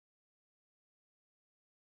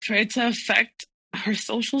 for it to affect her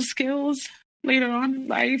social skills later on in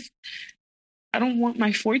life. I don't want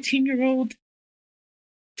my 14-year-old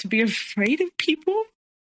to be afraid of people.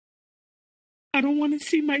 I don't want to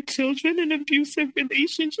see my children in abusive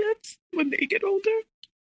relationships when they get older.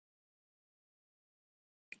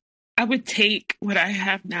 I would take what I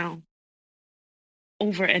have now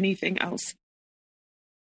over anything else,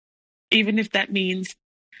 even if that means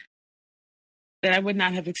that I would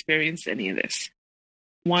not have experienced any of this.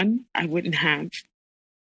 One, I wouldn't have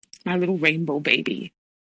my little rainbow baby,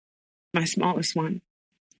 my smallest one.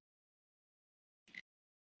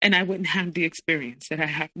 And I wouldn't have the experience that I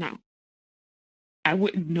have now. I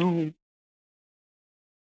wouldn't know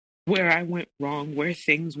where I went wrong, where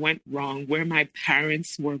things went wrong, where my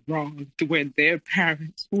parents were wronged, where their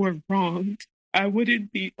parents were wronged. I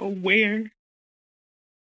wouldn't be aware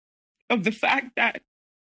of the fact that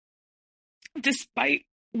despite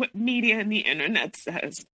what media and the internet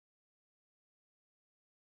says,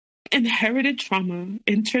 inherited trauma,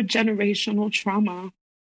 intergenerational trauma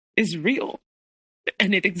is real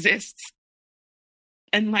and it exists.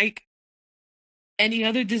 And like any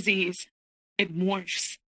other disease, it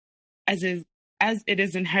morphs as it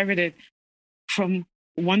is inherited from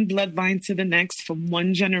one bloodline to the next, from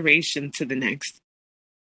one generation to the next.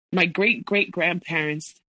 My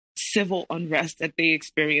great-great-grandparents' civil unrest that they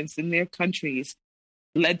experienced in their countries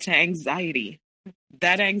led to anxiety.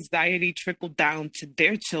 That anxiety trickled down to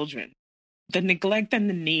their children. The neglect and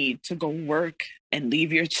the need to go work and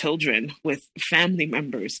leave your children with family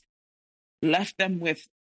members left them with,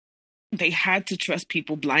 they had to trust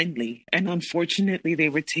people blindly. And unfortunately, they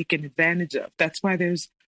were taken advantage of. That's why there's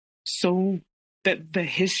the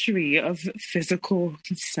history of physical,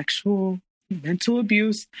 sexual, mental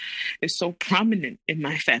abuse is so prominent in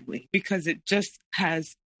my family, because it just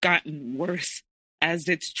has gotten worse as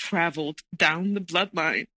it's traveled down the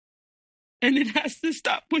bloodline. And it has to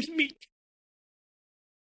stop with me.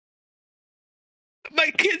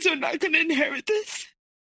 My kids are not going to inherit this.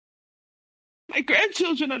 My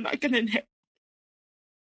grandchildren are not going to inherit.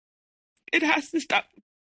 It has to stop.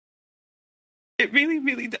 It really,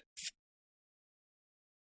 really does.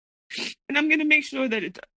 And I'm going to make sure that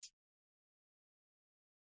it does.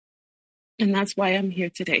 And that's why I'm here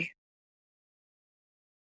today.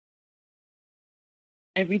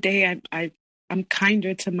 Every day I'm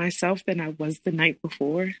kinder to myself than I was the night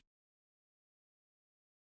before.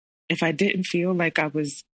 If I didn't feel like I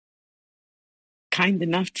was kind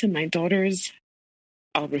enough to my daughters,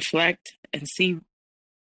 I'll reflect and see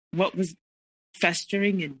what was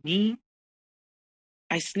festering in me.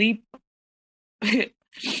 I sleep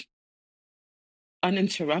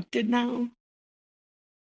uninterrupted now.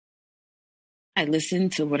 I listen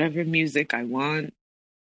to whatever music I want,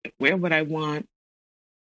 wear what I want.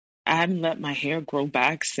 I haven't let my hair grow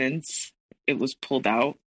back since it was pulled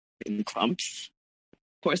out in clumps.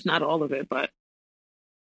 Of course, not all of it, but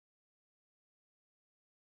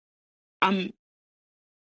I'm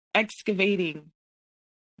excavating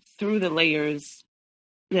through the layers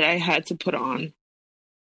that I had to put on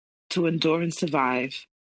to endure and survive.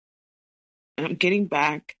 And I'm getting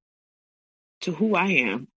back to who I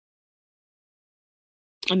am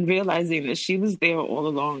and realizing that she was there all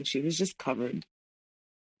along. She was just covered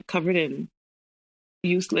in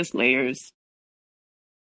useless layers.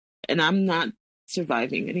 And I'm not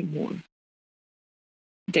surviving anymore.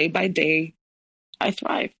 Day by day, I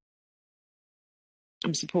thrive.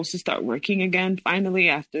 I'm supposed to start working again, finally,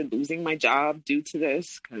 after losing my job due to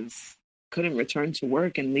this, because couldn't return to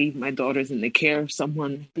work and leave my daughters in the care of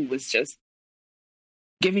someone who was just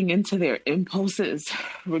giving into their impulses,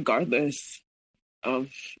 regardless of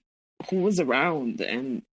who was around.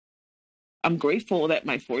 And I'm grateful that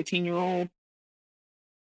my 14-year-old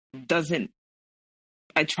doesn't.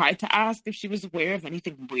 I tried to ask if she was aware of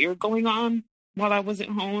anything weird going on while I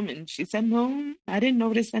wasn't home, and she said, no, I didn't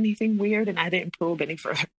notice anything weird, and I didn't probe any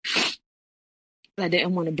further. I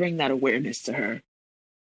didn't want to bring that awareness to her.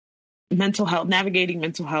 Mental health, navigating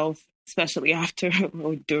mental health, especially after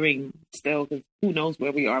or during still, because who knows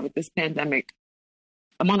where we are with this pandemic.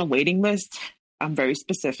 I'm on a waiting list. I'm very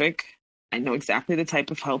specific. I know exactly the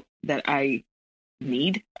type of help that I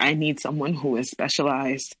need. I need someone who is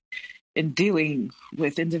specialized in dealing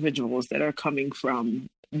with individuals that are coming from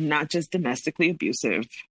not just domestically abusive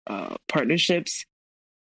partnerships,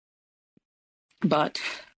 but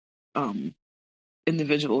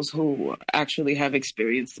individuals who actually have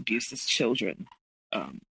experienced abuse as children.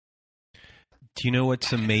 Do you know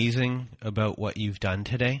what's amazing about what you've done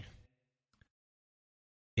today?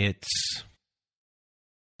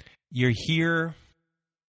 You're here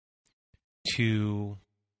to,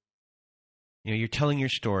 you're telling your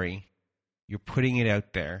story. You're putting it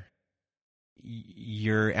out there.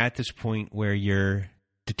 You're at this point where you're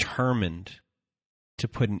determined to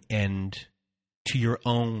put an end to your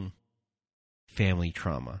own family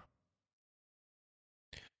trauma.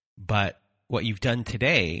 But what you've done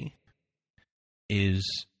today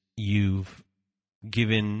is you've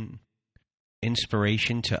given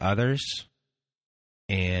inspiration to others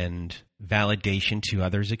and validation to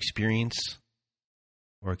others' experience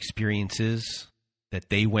or experiences that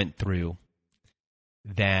they went through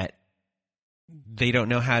that they don't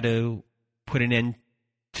know how to put an end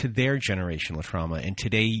to their generational trauma. And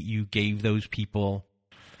today you gave those people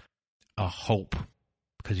a hope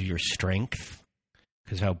because of your strength,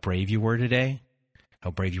 because of how brave you were today,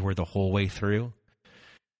 how brave you were the whole way through,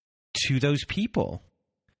 to those people.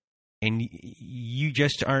 And you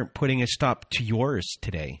just aren't putting a stop to yours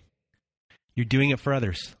today. You're doing it for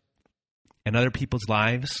others and other people's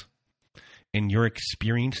lives, and your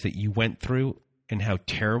experience that you went through and how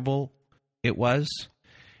terrible it was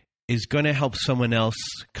is going to help someone else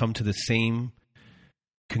come to the same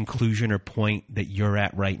conclusion or point that you're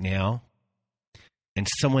at right now. And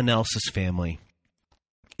someone else's family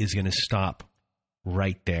is going to stop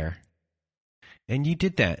right there. And you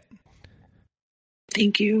did that.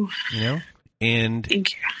 Thank you. You know? And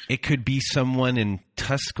Thank you. It could be someone in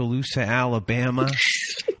Tuscaloosa, Alabama.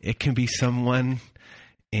 It can be someone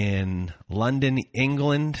in London,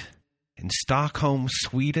 England, in Stockholm,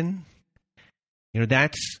 Sweden. You know,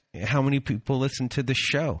 that's how many people listen to the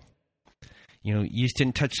show. You know, you just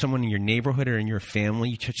didn't touch someone in your neighborhood or in your family.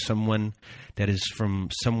 You touched someone that is from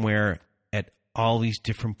somewhere at all these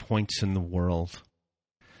different points in the world.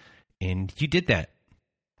 And you did that.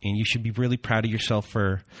 And you should be really proud of yourself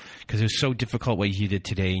because it was so difficult what you did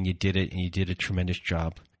today, and you did it, and you did a tremendous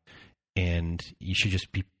job. And you should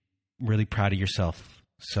just be really proud of yourself.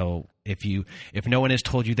 So if no one has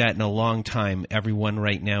told you that in a long time, everyone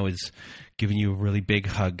right now is giving you a really big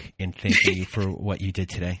hug and thanking you for what you did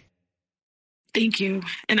today. Thank you.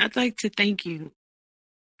 And I'd like to thank you,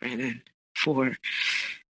 Brandon, for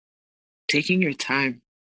taking your time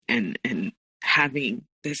and having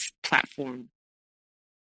this platform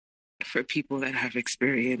for people that have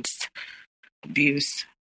experienced abuse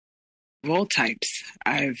of all types.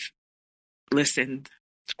 I've listened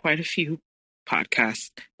to quite a few podcasts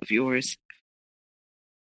of yours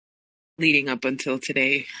leading up until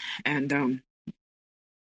today. And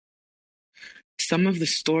some of the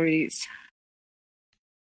stories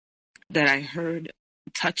that I heard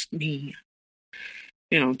touched me,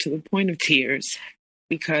 to the point of tears,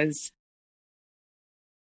 because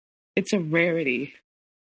it's a rarity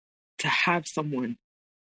to have someone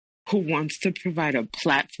who wants to provide a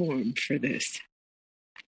platform for this,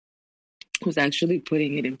 who's actually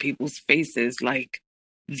putting it in people's faces like,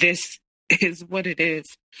 this is what it is.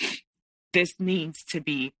 This needs to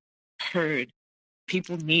be heard.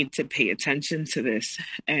 People need to pay attention to this.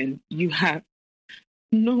 And you have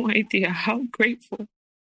no idea how grateful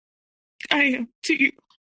I am to you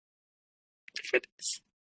for this.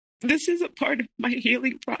 This is a part of my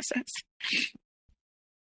healing process.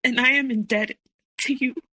 And I am indebted to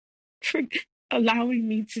you for allowing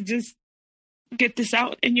me to just get this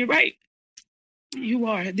out. And you're right. You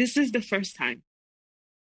are. This is the first time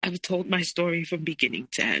I've told my story from beginning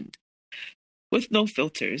to end with no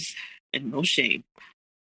filters and no shame.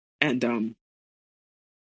 And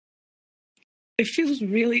it feels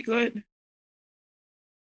really good.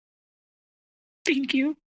 Thank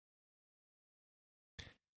you.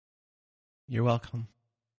 You're welcome.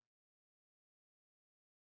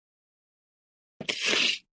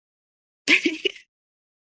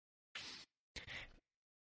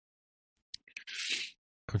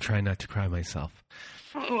 I'm trying not to cry myself.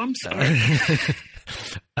 Oh, I'm sorry.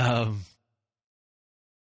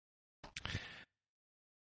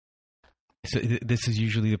 So this is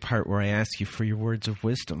usually the part where I ask you for your words of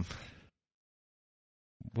wisdom.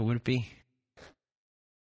 What would it be?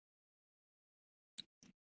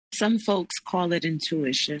 Some folks call it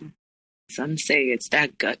intuition. Some say it's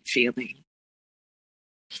that gut feeling.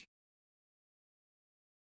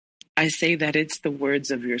 I say that it's the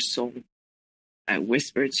words of your soul. I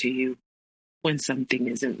whisper to you when something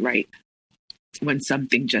isn't right, when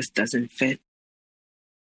something just doesn't fit.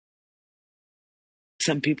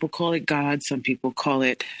 Some people call it God. Some people call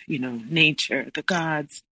it, nature, the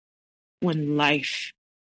gods. When life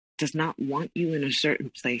does not want you in a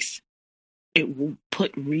certain place, it will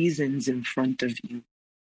put reasons in front of you.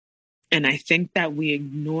 And I think that we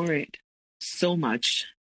ignore it so much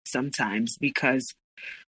sometimes because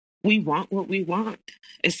we want what we want,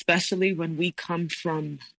 especially when we come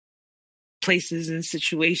from places and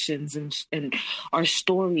situations and our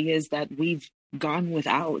story is that we've gone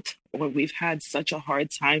without, or we've had such a hard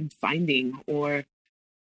time finding, or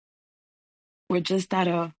we're just at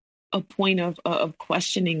a point of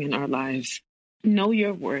questioning in our lives. Know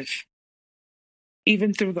your worth,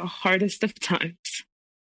 even through the hardest of times.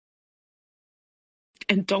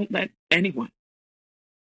 And don't let anyone,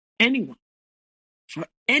 for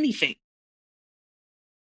anything,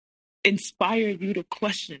 inspire you to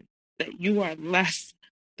question that you are less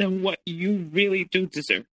than what you really do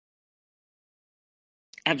deserve.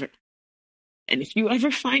 Ever. And if you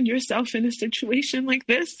ever find yourself in a situation like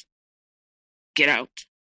this, get out.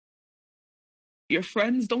 Your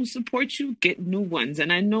friends don't support you, get new ones.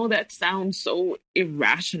 And I know that sounds so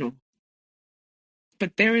irrational,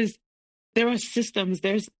 but there are systems,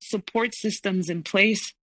 there's support systems in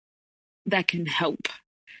place that can help,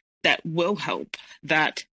 that will help,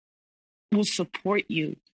 that will support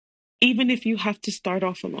you, even if you have to start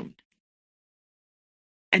off alone.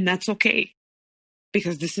 And that's okay,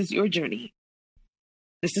 because this is your journey.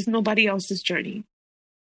 This is nobody else's journey.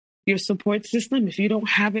 Your support system, if you don't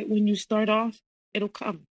have it when you start off, it'll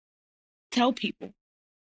come. Tell people,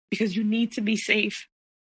 because you need to be safe.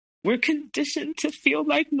 We're conditioned to feel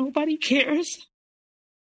like nobody cares.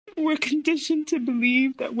 We're conditioned to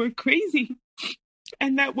believe that we're crazy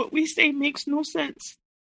and that what we say makes no sense.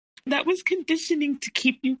 That was conditioning to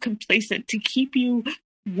keep you complacent, to keep you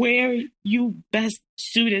where you best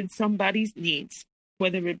suited somebody's needs,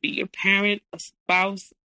 whether it be your parent, a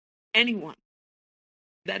spouse, anyone.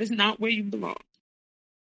 That is not where you belong.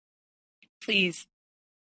 Please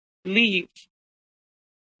leave.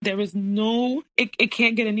 There is it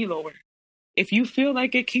can't get any lower. If you feel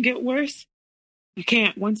like it can get worse, you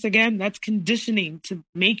can't. Once again, that's conditioning to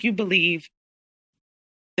make you believe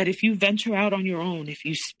that if you venture out on your own, if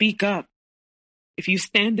you speak up, if you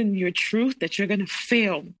stand in your truth, that you're going to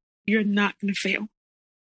fail. You're not going to fail.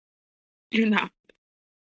 You're not.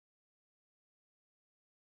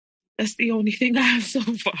 That's the only thing I have so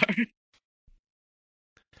far.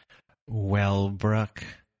 Well, Brooke,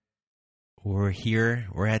 we're here.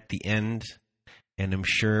 We're at the end. And I'm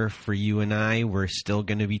sure for you and I, we're still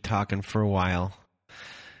going to be talking for a while.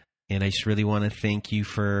 And I just really want to thank you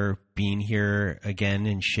for being here again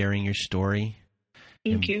and sharing your story.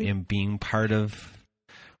 Thank you. And being part of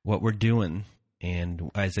what we're doing.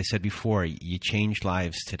 And as I said before, you changed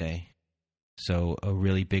lives today. So a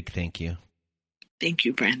really big thank you. Thank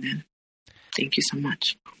you, Brandon. Thank you so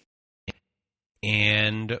much.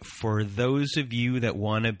 And for those of you that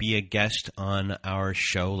want to be a guest on our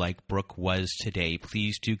show like Brooke was today,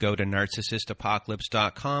 please do go to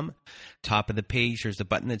narcissistapocalypse.com. Top of the page, there's a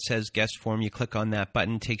button that says guest form. You click on that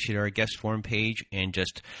button, takes you to our guest form page, and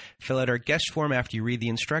just fill out our guest form after you read the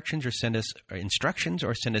instructions, or send us an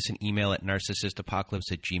email at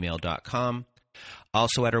narcissistapocalypse@gmail.com.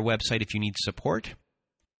 Also at our website, if you need support,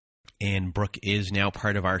 and Brooke is now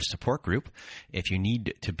part of our support group. If you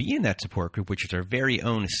need to be in that support group, which is our very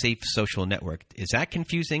own safe social network. Is that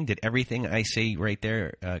confusing? Did everything I say right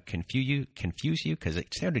there confuse you? Because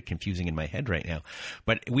it sounded confusing in my head right now.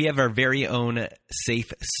 But we have our very own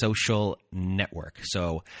safe social network.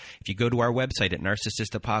 So if you go to our website at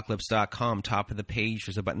narcissistapocalypse.com, top of the page,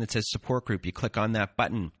 there's a button that says support group. You click on that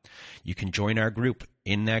button. You can join our group.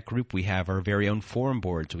 In that group, we have our very own forum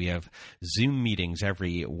boards. We have Zoom meetings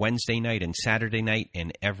every Wednesday night and Saturday night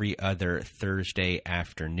and every other Thursday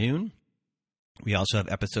afternoon. We also have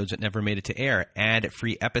episodes that never made it to air,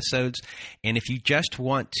 ad-free episodes. And if you just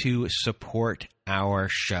want to support our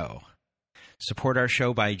show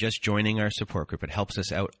by just joining our support group. It helps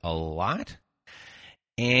us out a lot.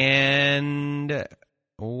 And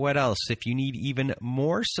what else? If you need even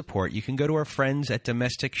more support, you can go to our friends at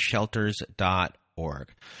domesticshelters.org.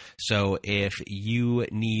 So if you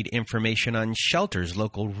need information on shelters,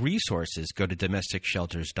 local resources, go to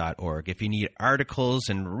domesticshelters.org. If you need articles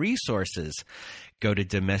and resources, go to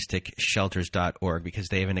domesticshelters.org because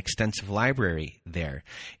they have an extensive library there.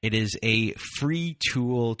 It is a free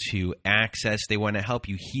tool to access. They want to help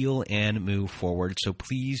you heal and move forward. So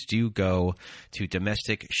please do go to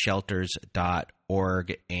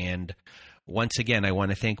domesticshelters.org. And once again, I want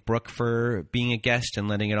to thank Brooke for being a guest and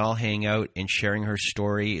letting it all hang out and sharing her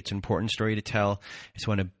story. It's an important story to tell. I just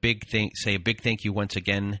want to say a big thank you once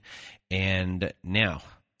again. And now,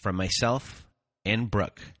 from myself and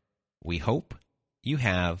Brooke, we hope you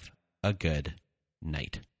have a good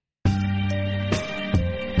night.